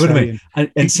what you're saying. What I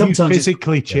mean? And sometimes you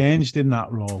physically changed in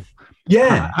that role.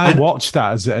 I watched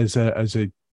that as a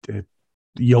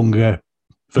younger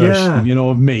version,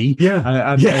 of me. When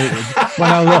I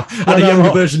a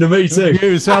younger version of me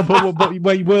too. But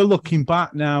we're looking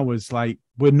back now as like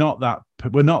we're not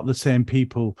the same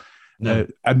people.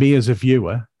 And me as a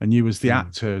viewer, and you as the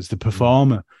actor, as the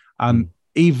performer, and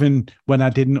even when I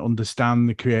didn't understand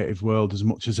the creative world as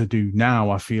much as I do now,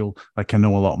 I feel like I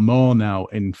know a lot more now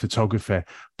in photography,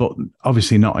 but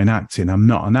obviously not in acting. I'm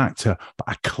not an actor, but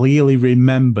I clearly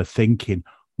remember thinking,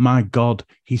 my God,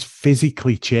 he's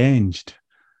physically changed.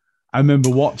 I remember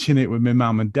watching it with my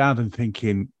mum and dad and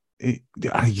thinking,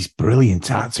 he's a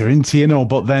brilliant actor, isn't he?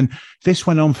 But then this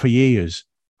went on for years,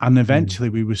 and eventually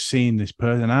we were seeing this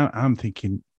person. I'm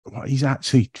thinking, well, he's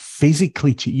actually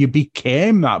physically you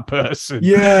became that person.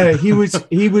 Yeah, he was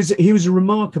a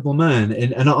remarkable man,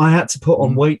 and I had to put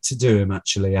on weight to do him.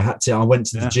 Actually, I went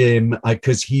to the gym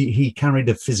because he carried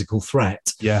a physical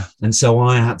threat. Yeah, and so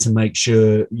I had to make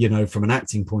sure, from an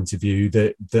acting point of view,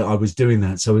 that I was doing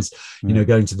that. So I was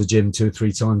going to the gym 2 or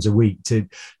 3 times a week to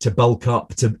bulk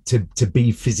up, to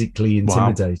be physically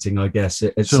intimidating. Wow. I guess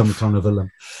at some kind of a level.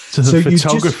 So the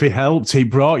photography helped. He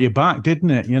brought you back,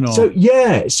 didn't it? So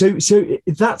yeah. So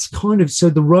that's kind of, so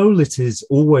the role it has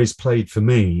always played for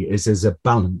me is as a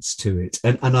balance to it,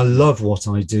 and I love what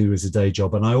I do as a day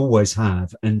job, and I always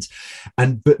have,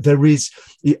 but there is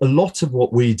a lot of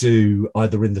what we do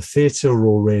either in the theatre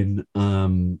or in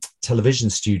television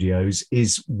studios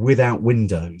is without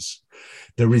windows.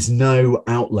 There is no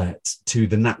outlet to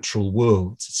the natural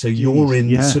world, so you're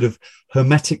in sort of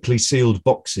hermetically sealed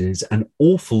boxes an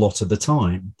awful lot of the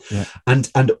time,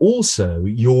 and also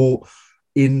you're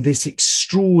in this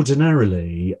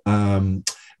extraordinarily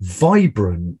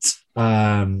vibrant,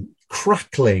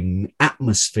 crackling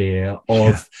atmosphere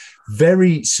of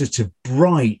very sort of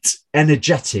bright,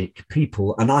 energetic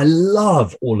people. And I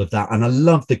love all of that. And I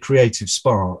love the creative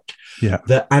spark. Yeah.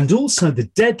 And also the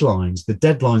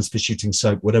deadlines for shooting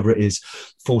soap, whatever it is,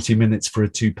 40 minutes for a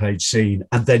 2-page scene.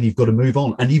 And then you've got to move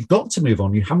on. And you've got to move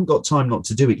on. You haven't got time not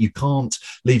to do it. You can't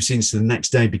leave scenes to the next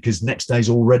day because next day's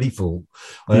already full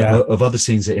of other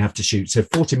scenes that you have to shoot. So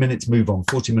 40 minutes, move on,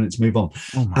 40 minutes, move on.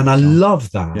 And I love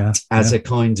that as a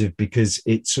kind of, because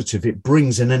it sort of, it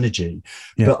brings an energy.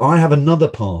 But I have another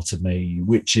part of me,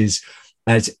 which is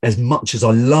as much as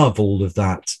I love all of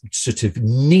that sort of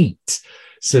neat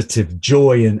sort of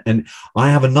joy, and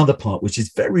I have another part which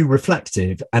is very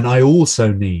reflective, and I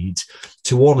also need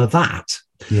to honor that.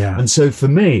 And so for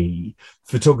me,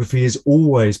 photography has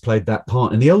always played that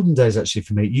part. In the olden days, actually,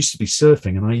 for me, it used to be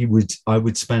surfing, and I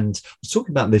would spend, I was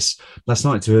talking about this last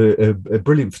night to a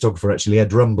brilliant photographer, actually,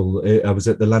 Ed Rumble. I was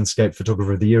at the Landscape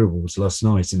Photographer of the Year Awards last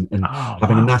night, and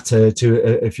having a natter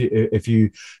to a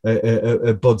few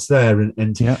bods there,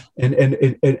 and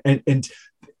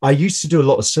I used to do a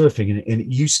lot of surfing, and it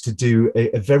used to do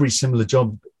a very similar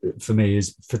job for me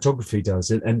as photography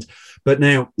does. But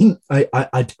now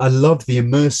I love the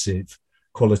immersive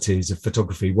qualities of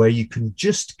photography, where you can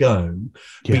just go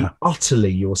be utterly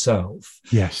yourself,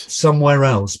 somewhere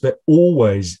else, but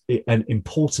always, and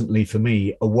importantly for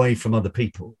me, away from other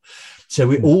people.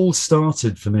 So it all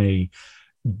started for me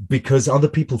because other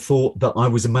people thought that I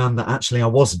was a man that actually I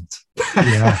wasn't.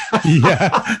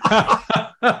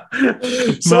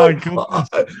 So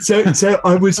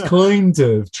I was kind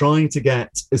of trying to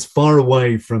get as far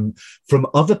away from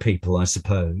other people, I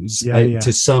suppose,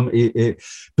 to some,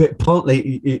 but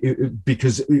partly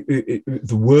because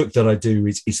the work that I do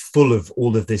is full of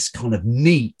all of this kind of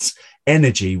neat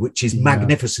energy, which is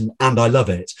magnificent, and I love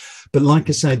it. But like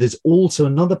I say, there's also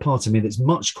another part of me that's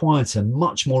much quieter,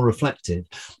 much more reflective,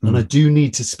 and I do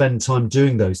need to spend time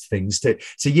doing those things.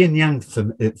 It's a yin-yang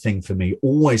thing for me,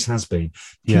 always has been,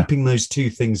 keeping those two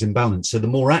things in balance. So the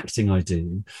more acting I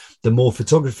do, the more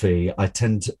photography I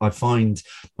find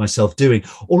myself doing,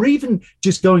 or even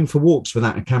just going for walks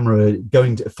without a camera,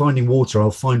 finding water.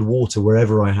 I'll find water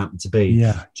wherever I happen to be.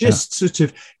 Sort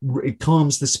of, it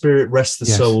calms the spirit, rests the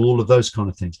soul, all of those kind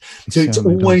of things. So it's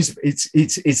always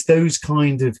it's those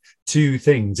kind of two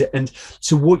things. And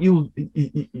so what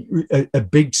a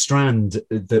big strand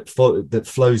that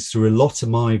flows through a lot of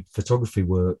my photography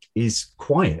work is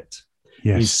quiet,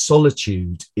 is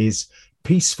solitude, is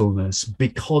peacefulness,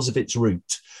 because of its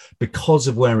root, because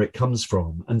of where it comes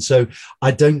from. And so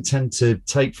I don't tend to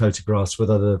take photographs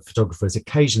with other photographers.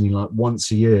 Occasionally, like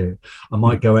once a year, I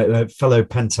might go at fellow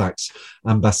Pentax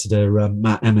ambassador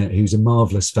Matt Emmett, who's a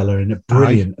marvelous fellow and a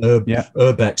brilliant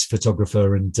urbex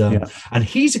photographer, and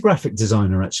he's a graphic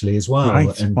designer actually as well.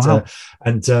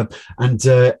 And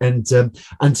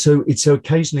so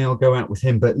occasionally I'll go out with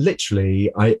him, but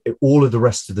literally all of the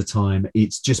rest of the time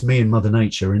it's just me and Mother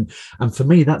Nature. And for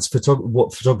me, that's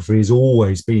what photography has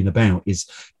always been about, is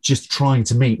just trying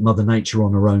to meet Mother Nature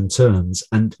on her own terms,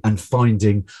 and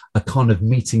finding a kind of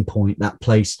meeting point, that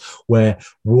place where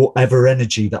whatever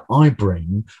energy that I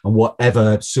bring and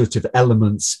whatever sort of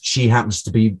elements she happens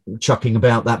to be chucking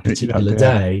about that particular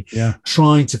day,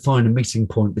 trying to find a meeting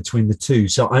point between the two.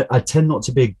 So I tend not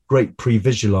to be a great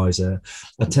pre-visualizer.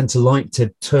 I tend to like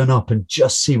to turn up and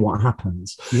just see what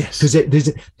happens. Yes.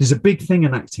 Because there's a big thing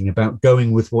in acting about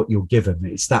going with what you're given.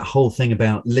 It's that whole thing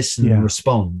about listen and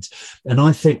respond. And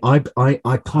I think I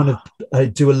kind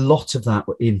of do a lot of that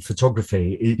in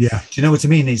photography. Do you know what I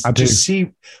mean? Is just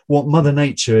see what Mother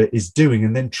Nature is doing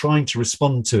and then trying to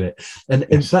respond to it. And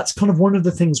that's kind of one of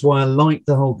the things why I like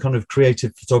the whole kind of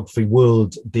creative photography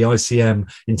world, the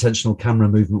ICM, intentional camera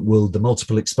movement world, the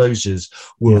multiple exposures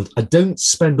world. I don't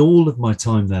spend all of my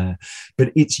time there,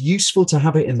 but it's useful to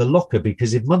have it in the locker,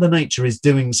 because if Mother Nature is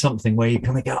doing something where you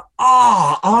kind of go,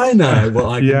 I know what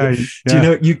I can do. Do you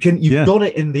know, you've got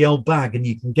it in the old bag and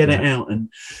you can get it out. And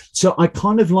so I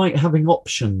kind of like having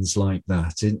options like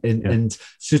that, and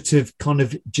sort of kind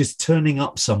of just turning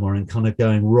up somewhere and kind of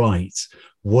going, right,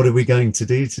 what are we going to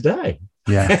do today?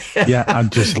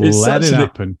 And just let it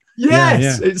happen.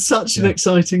 It's such an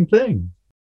exciting thing.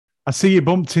 I see you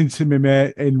bumped into me,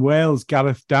 mate, in Wales,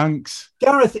 Gareth Danks.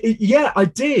 Gareth, I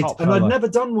did. And I'd never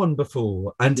done one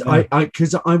before. And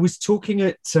because I was talking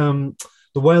at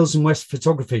the Wales and West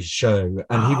Photography Show,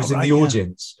 and he was in the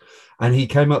audience, and he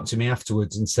came up to me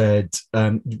afterwards and said,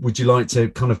 "Would you like to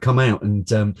kind of come out and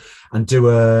do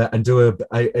a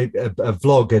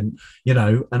vlog?" And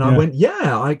I went,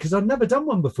 because I'd never done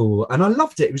one before, and I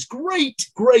loved it. It was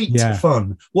great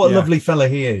fun. What a lovely fella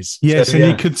he is. Yes, so, and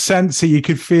you could sense it, you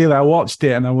could feel it. I watched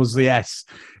it, and I was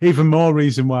even more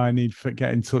reason why I need to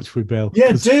get in touch with Bill. Yeah,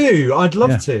 I'd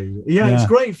love to. It's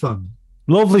great fun.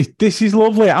 Lovely. This is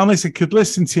lovely. Honestly, I could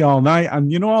listen to you all night.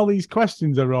 And all these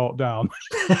questions I wrote down.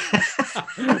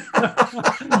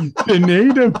 You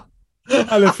need them.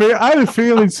 I had a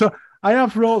feeling. So I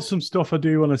have wrote some stuff I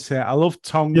do want to say. I love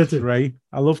Tong 3.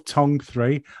 I love Tong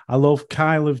 3. I love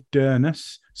Kyle of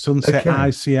Durness, Sunset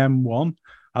ICM 1.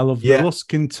 I love the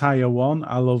Luskin Tyre 1.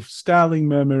 I love Starling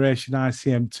Murmuration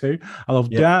ICM 2. I love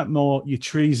Dartmoor, Your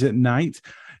Trees at Night.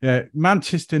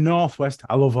 Manchester Northwest,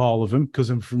 I love all of them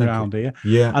because I'm from around here.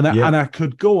 And I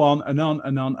could go on and on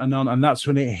and on and on. And that's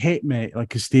when it hit me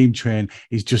like a steam train,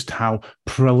 is just how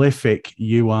prolific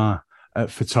you are at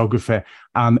photography.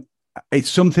 And it's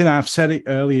something, I've said it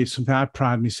earlier, it's something I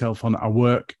pride myself on. I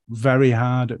work very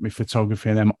hard at my photography,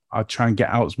 and then I try and get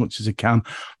out as much as I can.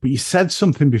 But you said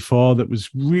something before that was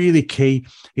really key.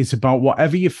 It's about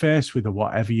whatever you're faced with or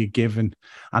whatever you're given.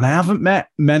 And I haven't met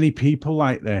many people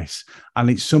like this. And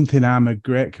it's something I'm a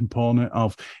great component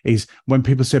of, is when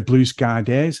people say blue sky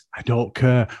days, I don't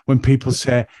care. When people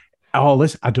say, all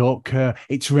this, I don't care.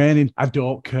 It's raining, I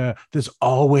don't care. There's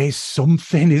always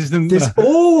something, isn't there? There's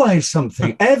always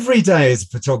something. Every day is a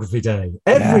photography day.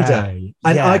 Every day.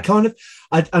 And I kind of,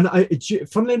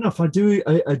 funnily enough, I do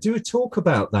a talk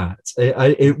about that,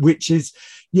 which is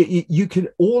you can,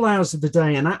 all hours of the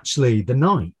day and actually the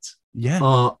night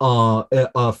are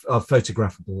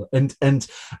photographable,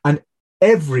 and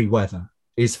every weather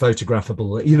is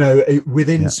photographable,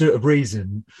 within sort of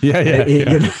reason. You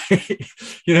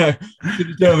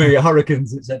tell me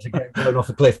hurricanes, etc., getting blown off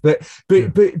a cliff, but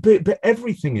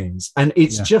everything is, and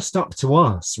it's just up to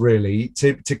us really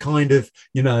to kind of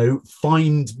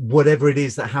find whatever it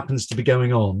is that happens to be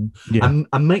going on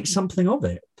and make something of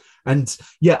it. And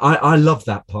I love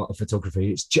that part of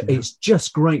photography. It's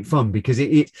just great fun, because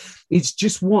it's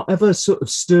just whatever sort of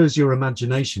stirs your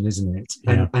imagination, isn't it?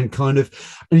 And kind of,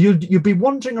 and you'll be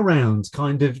wandering around,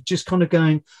 kind of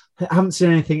going, haven't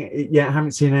seen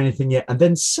anything yet, and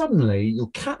then suddenly you'll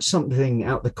catch something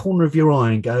out the corner of your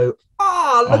eye and go,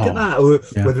 look at that, or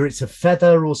whether it's a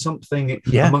feather or something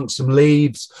amongst some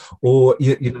leaves, or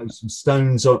some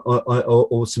stones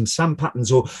or some sand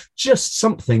patterns, or just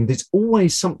something. There's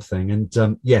always something,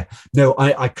 and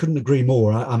I couldn't agree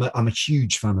more. I'm a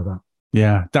huge fan of that.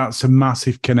 Yeah, that's a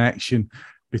massive connection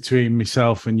between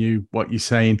myself and you, what you're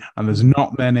saying. And there's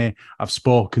not many I've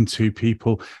spoken to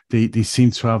people, they seem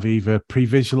to have either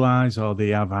pre-visualized or they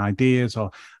have ideas,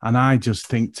 and I just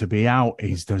think to be out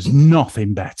there's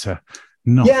nothing better.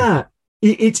 Nothing. Yeah,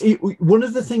 it's one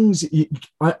of the things.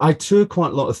 I tour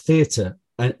quite a lot of theatre,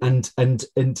 and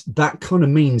that kind of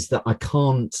means that I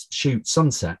can't shoot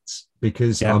sunsets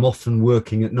because I'm often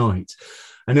working at night,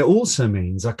 and it also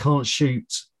means I can't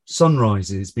shoot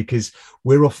sunrises, because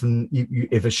we're often,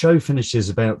 if a show finishes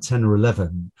about 10 or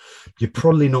 11, you're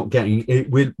probably not getting it.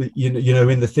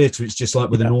 In the theatre, it's just like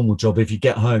with a normal job. If you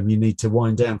get home, you need to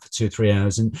wind down for 2 or 3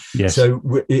 hours, and so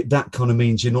that kind of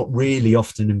means you're not really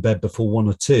often in bed before 1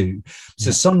 or 2.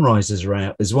 So sunrises are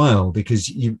out as well, because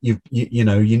you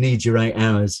need your 8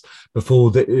 hours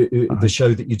before the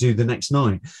show that you do the next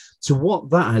night. So what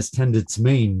that has tended to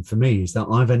mean for me is that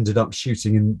I've ended up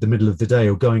shooting in the middle of the day,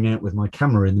 or going out with my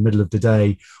camera in the middle of the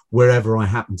day, wherever I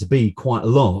happen to be, quite a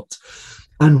lot.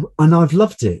 And I've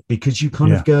loved it, because you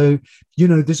kind of go,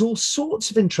 there's all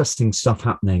sorts of interesting stuff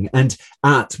happening, and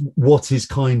at what is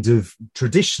kind of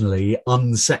traditionally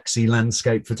unsexy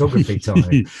landscape photography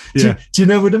time. Do you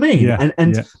know what I mean?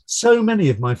 And so many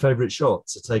of my favorite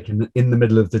shots are taken in the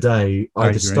middle of the day,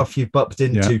 either stuff you've bumped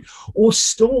into or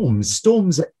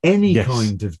storms at any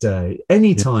kind of day,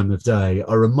 any time of day,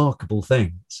 are remarkable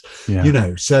things.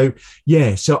 So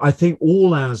I think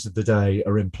all hours of the day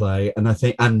are in play, and I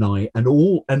think and night, and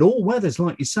all weathers,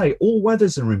 like you say, all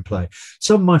weathers are in play.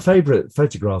 Some of my favorite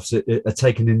photographs are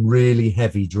taken in really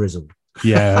heavy drizzle.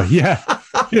 We're not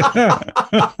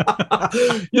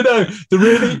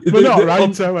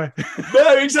right, are we?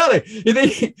 No, exactly.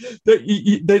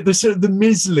 The sort of the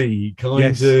mizzly kind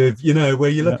of, where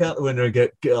you look out the window and go,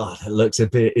 God,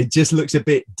 it just looks a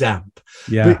bit damp.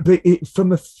 But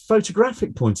from a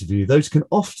photographic point of view, those can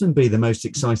often be the most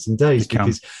exciting days,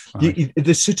 because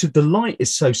the light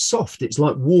is so soft. It's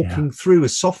like walking through a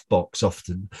softbox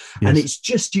often, and it's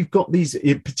just, you've got these,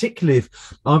 particularly if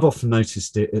I've often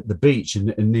noticed it at the beach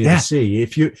and near the sea,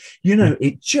 if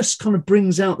it just kind of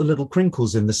brings out the little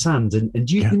crinkles in the sand, and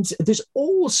you can, there's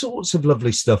all sorts of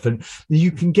lovely stuff, and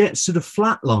you can get sort of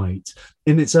flat light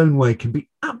in its own way, can be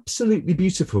absolutely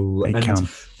beautiful.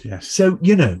 So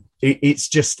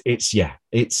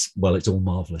it's all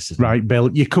marvelous, isn't it?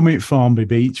 Bill, you come at Formby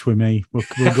Beach with me. We're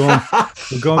going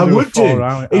I would do.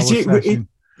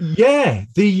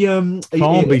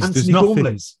 Formby's, there's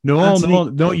nothing. No,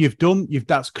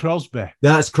 that's Crosby.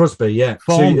 That's Crosby,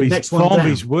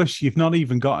 Formby's worse. You've not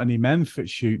even got any Memphis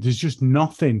shoot. There's just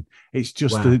nothing. It's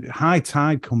just the high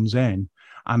tide comes in,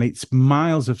 and it's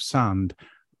miles of sand,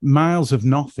 miles of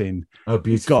nothing. Oh,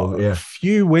 beautiful! Got a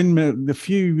few windmill, I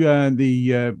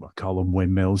call them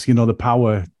windmills. The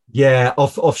power.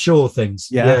 Offshore things.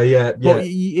 But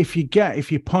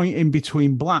if you point in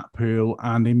between Blackpool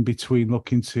and in between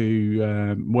looking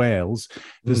to Wales,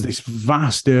 there's this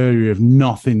vast area of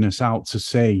nothingness out to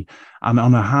sea. And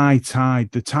on a high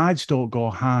tide, the tides don't go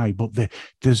high, but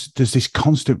there's this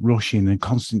constant rushing and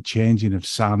constant changing of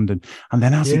sand. And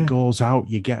then as it goes out,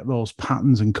 you get those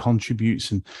patterns and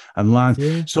contributes and lines.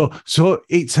 Yeah. So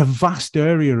it's a vast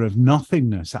area of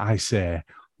nothingness, I say.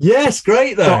 Yes,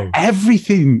 great though. Got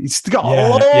everything. It's got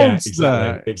loads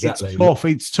there. Exactly.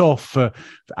 It's tough.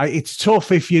 It's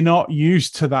tough if you're not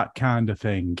used to that kind of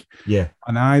thing. Yeah.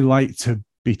 And I like to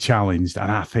be challenged,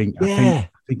 and I think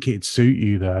it'd suit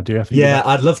you there. I think. Yeah,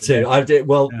 I'd love to. I do.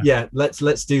 Well,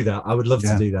 let's do that. I would love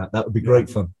to do that. That would be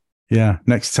great fun. Yeah,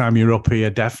 next time you're up here,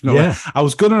 definitely. Yeah. I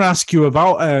was going to ask you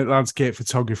about landscape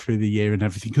photography of the year and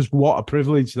everything, because what a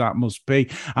privilege that must be.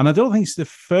 And I don't think it's the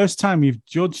first time you've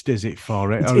judged, is it,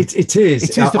 for it? It is.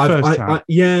 It is the first time.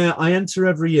 I enter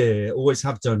every year, always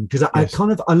have done, because I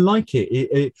like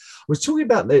it. I was talking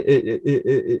about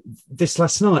this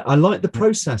last night. I like the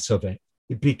process of it,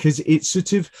 because it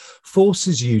sort of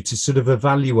forces you to sort of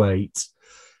evaluate,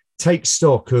 take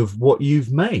stock of what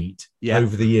you've made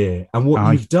over the year, and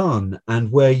what you've done,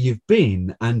 and where you've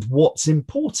been, and what's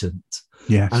important,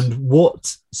 and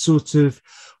what sort of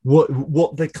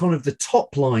what the kind of the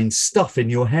top line stuff in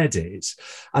your head is,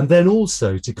 and then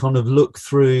also to kind of look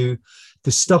through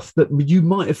the stuff that you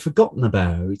might have forgotten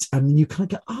about, and you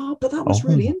kind of go, but that was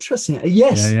really interesting.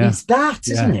 Yes, it's that,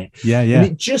 isn't it? Yeah. And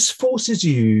it just forces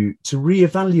you to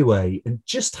reevaluate and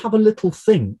just have a little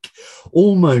think,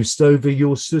 almost over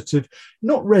your sort of,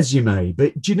 not resume,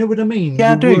 but do you know what I mean?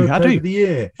 Yeah, I do. Over the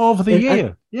year.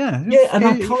 And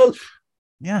I kind of,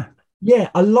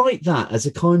 I like that as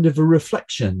a kind of a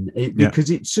reflection, because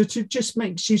it sort of just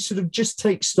makes you sort of just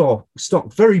take stock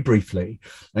very briefly,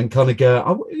 and kind of go,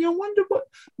 I wonder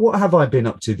what have I been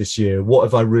up to this year? What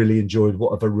have I really enjoyed?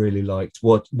 What have I really liked?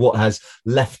 What has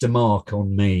left a mark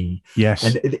on me? Yes,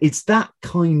 and it's that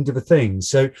kind of a thing.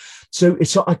 So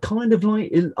I kind of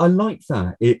like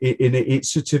that.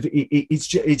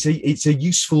 It's a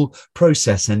useful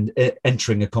process, and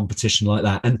entering a competition like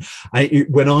that. And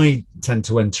when I tend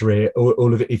to enter it,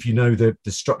 all of it. If you know the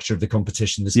structure of the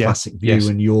competition, there's classic view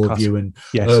and your view and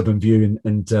urban view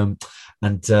and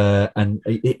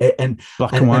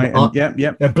black and white.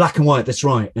 And black and white. That's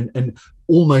right. And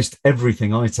almost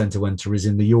everything I tend to enter is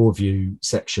in the your view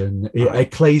section.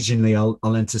 Occasionally, I'll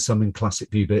enter some in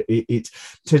classic view, but it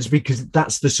tends to be because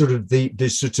that's the sort of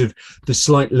the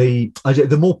slightly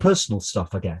the more personal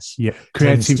stuff, I guess. Yeah,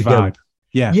 creative vibe.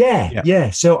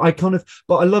 Yeah. So I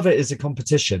but I love it as a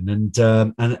competition, and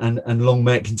long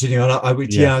may it continue. And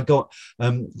I got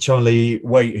Charlie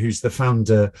Waite, who's the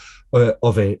founder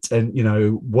of it, and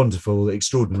wonderful,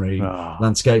 extraordinary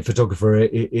landscape photographer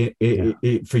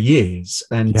for years,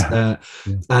 and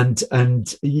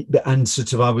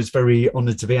sort of I was very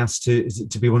honoured to be asked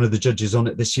to be one of the judges on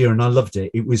it this year, and I loved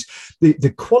it. It was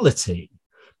the quality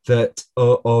that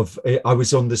I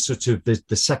was on the sort of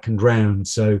the second round,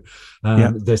 so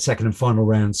the second and final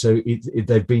round, so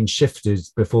they've been sifted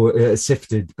before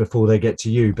they get to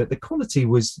you, but the quality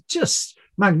was just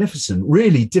magnificent,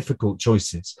 really difficult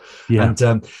choices. And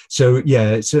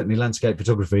certainly landscape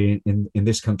photography in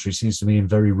this country seems to me in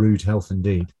very rude health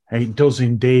indeed. It does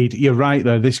indeed. You're right,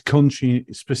 though. This country,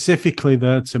 specifically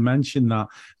there to mention that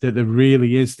there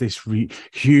really is this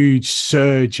huge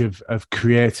surge of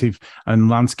creative and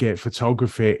landscape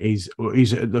photography is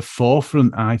at the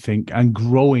forefront, I think, and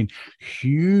growing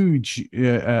huge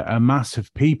a mass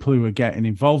of people who are getting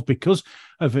involved because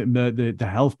of it, the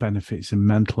health benefits and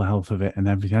mental health of it and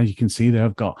everything. As you can see,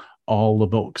 they've got all the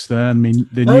books there. I mean,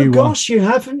 the new one. You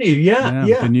haven't you? Yeah.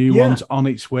 The new one's on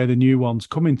its way. The new one's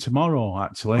coming tomorrow,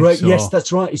 actually. Right. So, yes,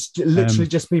 that's right. It's literally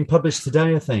just been published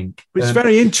today, I think. It's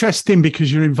very interesting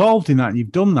because you're involved in that and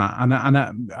you've done that.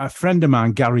 And a friend of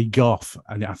mine, Gary Goff,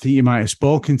 and I think you might have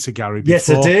spoken to Gary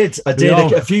before. Yes, I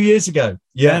did. A few years ago.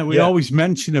 We always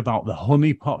mention about the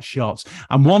honeypot shots.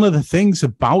 And one of the things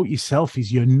about yourself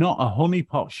is you're not a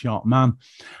honeypot shot man.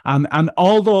 And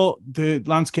although the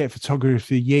landscape photography of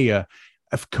the year,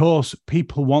 of course,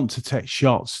 people want to take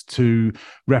shots to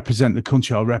represent the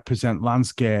country or represent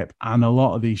landscape. And a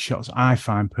lot of these shots, I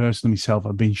find personally myself,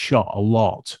 have been shot a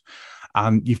lot.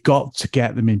 And you've got to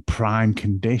get them in prime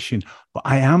condition. But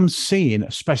I am seeing,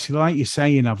 especially like you're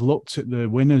saying, I've looked at the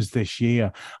winners this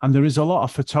year, and there is a lot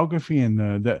of photography in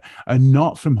there that are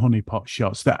not from honeypot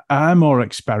shots, that are more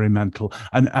experimental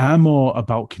and are more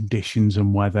about conditions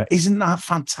and weather. Isn't that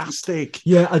fantastic?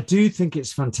 Yeah, I do think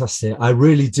it's fantastic. I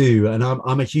really do. And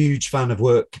I'm a huge fan of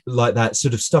work like that,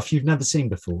 sort of stuff you've never seen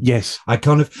before. Yes.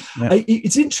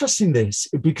 It's interesting this,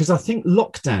 because I think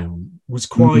lockdown was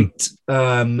quite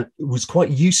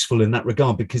useful in that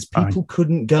regard, because people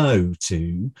couldn't go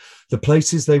to the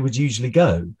places they would usually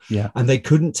go, and they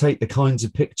couldn't take the kinds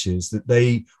of pictures that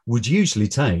they would usually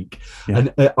take.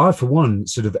 And I, for one,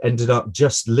 sort of ended up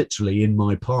just literally in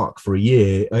my park for a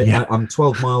year. I'm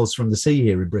 12 miles from the sea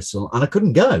here in Bristol, and I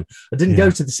couldn't go. I didn't go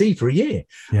to the sea for a year,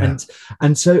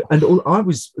 I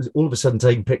was all of a sudden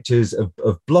taking pictures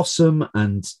of blossom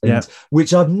and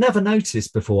which I've never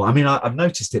noticed before. I mean, I've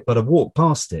noticed it, but I've walked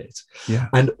past it,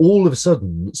 and all of a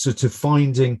sudden, sort of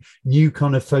finding new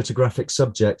kind of photographic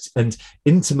subjects and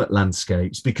intimate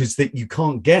landscapes, because that you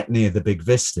can't get near the big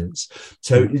vistas.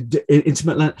 So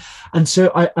intimate land, and so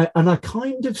I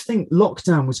kind of think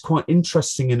lockdown was quite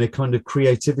interesting in a kind of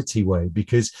creativity way,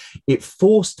 because it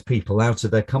forced people out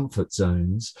of their comfort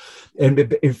zones,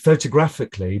 and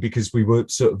photographically, because we were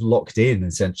sort of locked in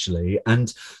essentially,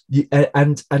 and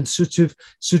sort of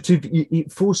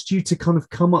it forced you to kind of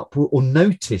come up with, or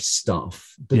notice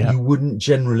stuff that you wouldn't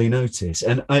generally notice,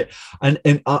 and I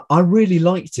really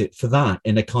liked it for that,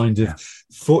 in a kind of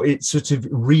for it sort of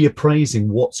reappraising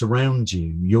what's around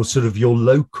you, your sort of your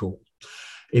local,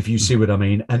 if you see what I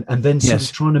mean, and then sort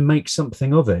of trying to make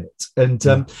something of it. And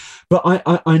but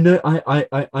I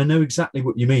know exactly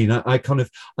what you mean. I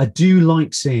do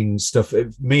like seeing stuff.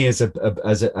 Me as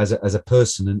a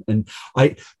person, and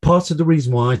I, part of the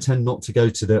reason why I tend not to go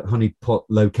to the honeypot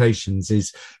locations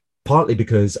is partly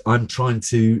because I'm trying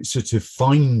to sort of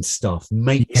find stuff,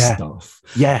 make stuff,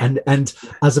 and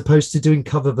as opposed to doing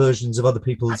cover versions of other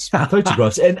people's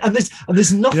photographs, and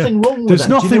there's nothing wrong with there's that.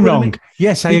 Nothing wrong. I mean?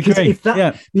 Yes, I agree.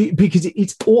 Because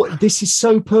it's all, this is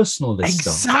so personal. This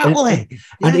stuff,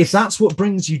 and if that's what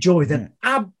brings you joy, then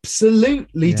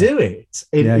absolutely do it.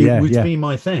 It would be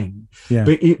my thing.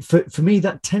 But for me,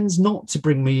 that tends not to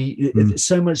bring me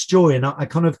so much joy, and I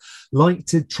kind of like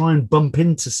to try and bump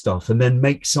into stuff and then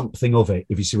make something of it,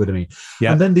 if you see what I mean.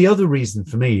 And then the other reason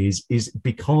for me is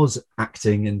because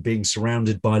acting and being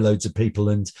surrounded by loads of people,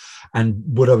 and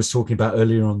what I was talking about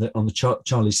earlier on the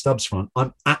Charlie Stubbs front,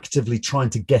 I'm actively trying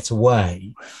to get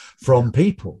away from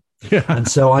people. And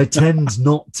so I tend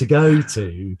not to go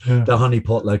to the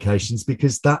honeypot locations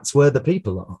because that's where the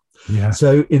people are. Yeah.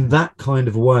 So in that kind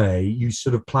of way, you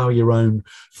sort of plow your own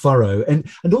furrow. And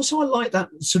also I like that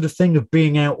sort of thing of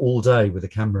being out all day with a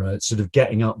camera, sort of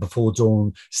getting up before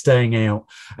dawn, staying out.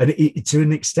 And to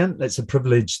an extent, that's a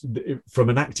privilege from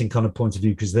an acting kind of point of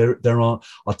view, because there are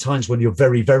times when you're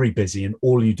very, very busy and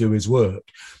all you do is work.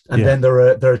 And then there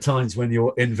are times when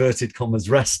you're, inverted commas,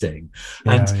 resting,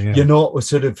 and you're not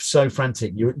sort of so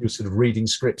frantic. You're sort of reading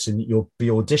scripts and you'll be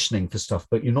auditioning for stuff,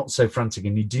 but you're not so frantic,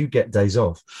 and you do get days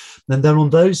off. And then on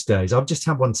those days, I've just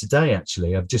had one today,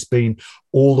 actually. I've just been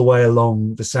all the way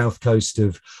along the south coast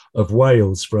of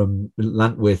Wales, from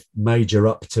Llantwith Major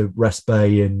up to Rest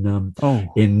Bay in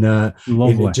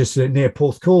just near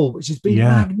Porthcawl, which has been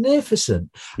magnificent.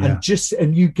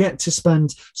 And you get to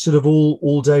spend sort of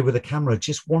all day with a camera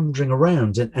just wandering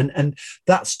around, and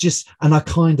that's just, and I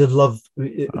kind of love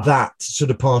that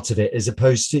sort of part of it, as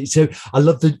opposed to, so I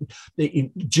love the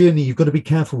journey. You've got to be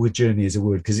careful with journey as a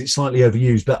word, because it's slightly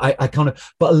overused, but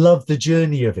I love the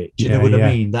journey of it. Do you know what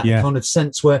I mean? That kind of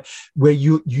sense where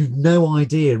you've no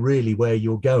idea really where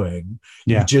you're going.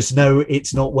 You just know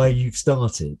it's not where you've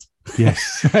started.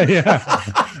 Yes.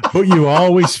 But you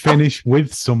always finish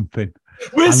with something.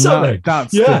 That's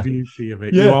the beauty of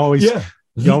it. You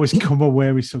always come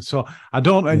away with some. So I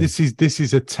don't know. This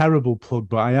is a terrible plug,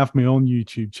 but I have my own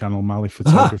YouTube channel, Mally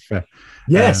Photography.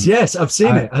 Yes, I've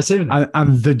seen it.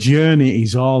 And the journey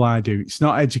is all I do. It's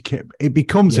not it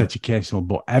becomes educational,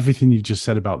 but everything you've just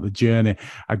said about the journey.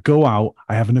 I go out,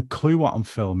 I haven't a clue what I'm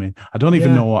filming. I don't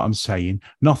even know what I'm saying.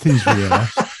 Nothing's real.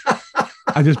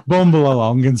 I just bumble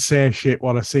along and say shit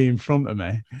what I see in front of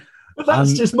me. But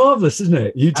that's just marvelous, isn't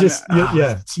it?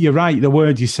 You're right. The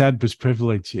word you said was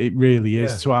privilege. It really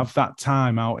is, to have that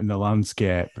time out in the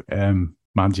landscape.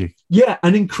 Magic. Yeah,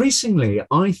 and increasingly,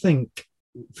 I think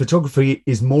photography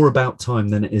is more about time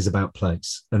than it is about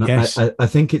place. And I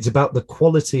think it's about the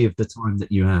quality of the time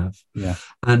that you have. Yeah.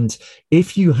 And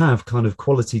if you have kind of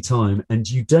quality time, and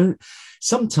you don't,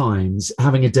 sometimes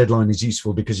having a deadline is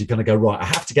useful, because you're going to go, right, I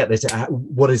have to get this.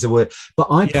 What is the word? But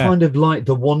I kind of like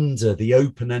the wonder, the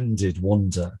open-ended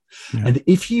wonder. Yeah. And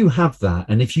if you have that,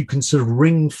 and if you can sort of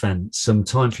ring fence some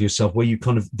time for yourself where you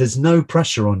kind of, there's no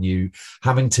pressure on you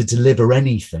having to deliver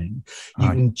anything, you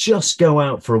can just go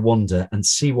out for a wander and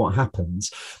see what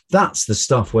happens. That's the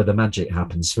stuff where the magic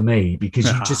happens for me, because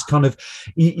you just kind of,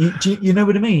 you know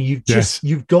what I mean?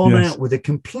 You've gone out with a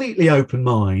completely open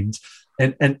mind.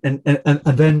 And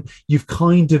then you've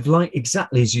kind of, like,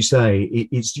 exactly as you say,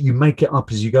 it's you make it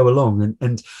up as you go along,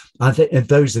 and I think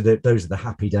those are the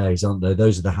happy days, aren't they?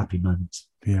 Those are the happy moments.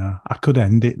 Yeah, I could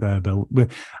end it there, Bill.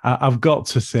 I've got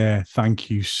to say thank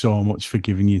you so much for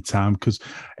giving your time, because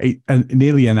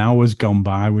nearly an hour's gone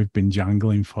by. We've been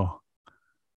jangling for.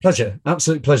 Pleasure,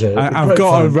 absolute pleasure. I've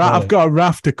got a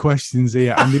raft of questions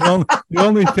here, and the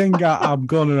only thing I'm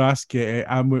going to ask you,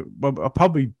 and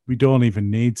we don't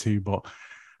even need to, but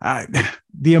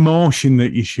the emotion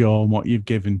that you show and what you've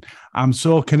given, I'm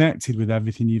so connected with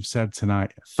everything you've said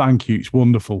tonight. Thank you, it's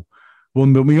wonderful.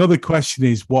 My other question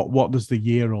is, what does the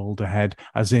year hold ahead?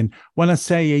 As in, when I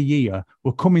say a year,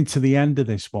 we're coming to the end of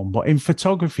this one, but in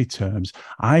photography terms,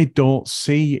 I don't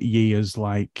see years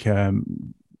like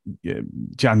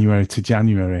January to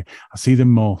January. I see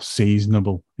them more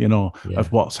seasonable,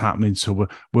 of what's happening. So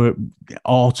we're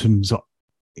autumn's.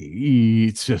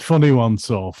 It's a funny one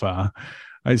so far.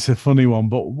 It's a funny one,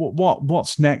 but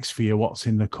what's next for you? What's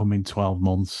in the coming 12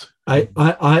 months?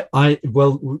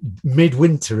 Well,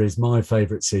 midwinter is my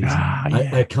favorite season.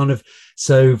 I kind of,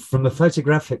 so from a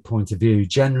photographic point of view,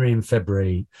 January and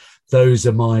February, those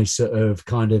are my sort of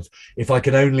kind of, if I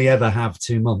could only ever have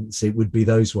 2 months, it would be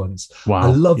those ones. Wow.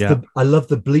 I love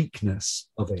the bleakness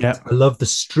of it. Yep. I love the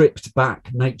stripped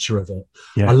back nature of it.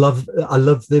 Yep. I love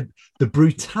the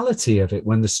brutality of it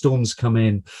when the storms come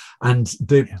in, and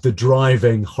the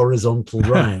driving horizontal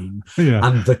rain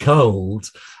and the cold.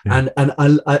 Yeah. And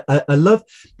I love,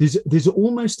 there's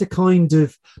almost a kind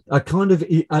of I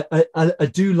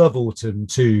do love autumn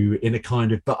too, in a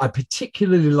kind of, but I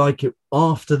particularly like it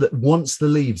after that, once the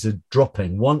leaves are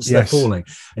dropping, once they're falling,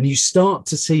 and you start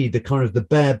to see the kind of the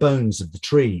bare bones of the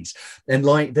trees, and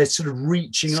like they're sort of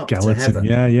reaching up to heaven.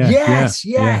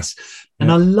 Yes.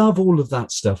 And I love all of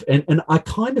that stuff. And I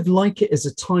kind of like it as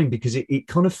a time because it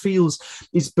kind of feels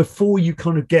it's before you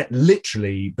kind of get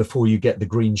before you get the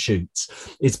green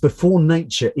shoots. It's before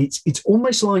nature. It's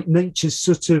almost like nature's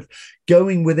sort of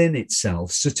going within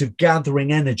itself, sort of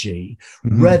gathering energy,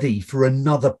 ready for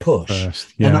another push.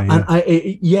 And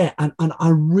I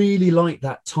really like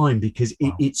that time because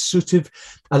it's sort of,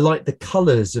 I like the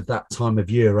colors of that time of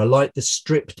year. I like the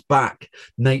stripped back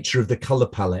nature of the color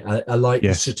palette. I like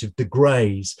the sort of the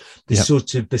grays, the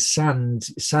sort of the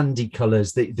sandy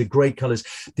colors, the gray colors.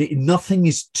 Nothing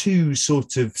is too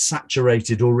sort of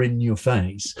saturated or in your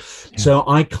face. So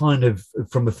I kind of,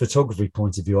 from a photography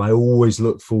point of view, I always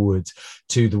look forward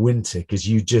to the winter because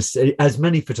you just, as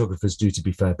many photographers do, to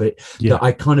be fair, but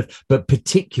I kind of, but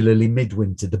particularly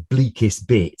midwinter, the bleakest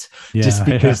bit, just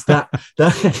because that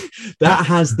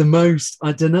has the most,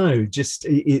 I don't know, just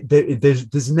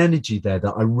there's an energy there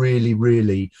that I really,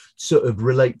 really sort of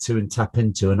relate to and tap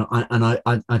into, and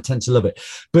I tend to love it.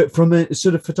 But from a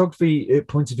sort of photography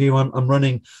point of view, I'm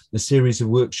running a series of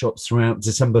workshops throughout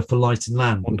December for Light and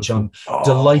Land, which I'm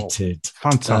delighted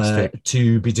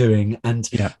to be doing, and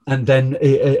then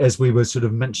as we were sort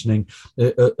of mentioning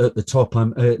at the top,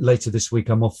 I'm later this week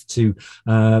I'm off to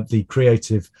the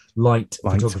Creative Light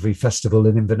Photography Festival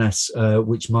in Inverness,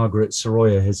 which Margaret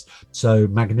Soroya has so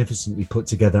magnificently put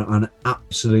together, and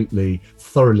absolutely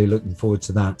thoroughly looking forward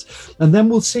to that. And then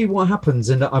we'll see what happens.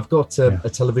 And I've got a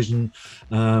television,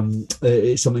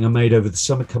 it's something I made over the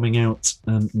summer coming out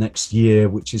next year,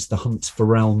 which is The Hunt for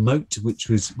Raoul Moat, which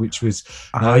was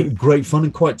great fun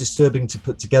and quite disturbing to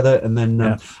put together. And then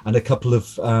and a couple of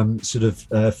sort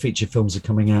of feature films are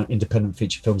coming out, independent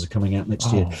feature films are coming out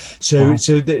next year.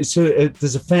 So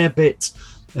there's a fair bit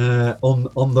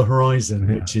on the horizon,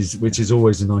 which is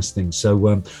always a nice thing.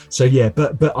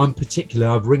 But I'm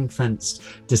particularly, I've ring fenced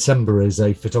December as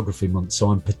a photography month, so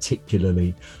I'm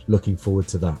particularly looking forward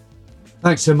to that.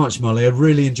 Thanks so much, Molly. I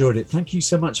really enjoyed it. Thank you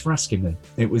so much for asking me.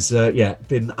 It was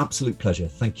been an absolute pleasure.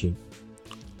 Thank you.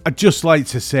 I'd just like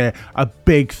to say a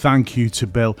big thank you to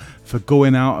Bill for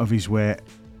going out of his way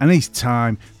and his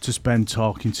time to spend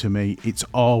talking to me. It's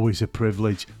always a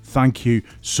privilege. Thank you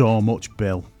so much,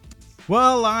 Bill.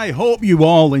 Well, I hope you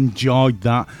all enjoyed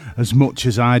that as much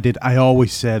as I did. I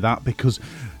always say that because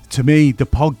to me, the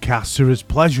podcasts are as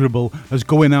pleasurable as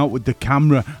going out with the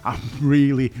camera. I'm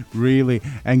really, really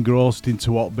engrossed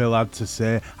into what Bill had to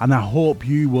say, and I hope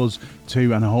you was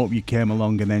too, and I hope you came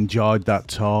along and enjoyed that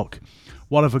talk.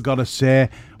 What have I got to say?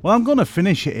 Well, I'm going to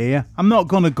finish it here. I'm not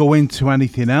going to go into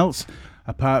anything else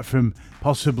apart from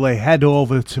possibly head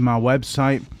over to my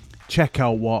website, check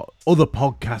out what other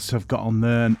podcasts I've got on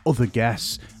there and other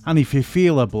guests. And if you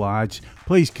feel obliged,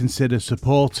 please consider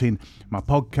supporting my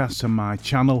podcast and my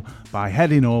channel by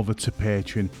heading over to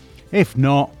Patreon. If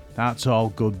not, that's all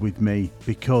good with me,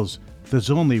 because there's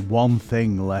only one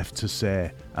thing left to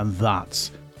say, and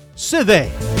that's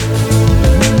Sithy!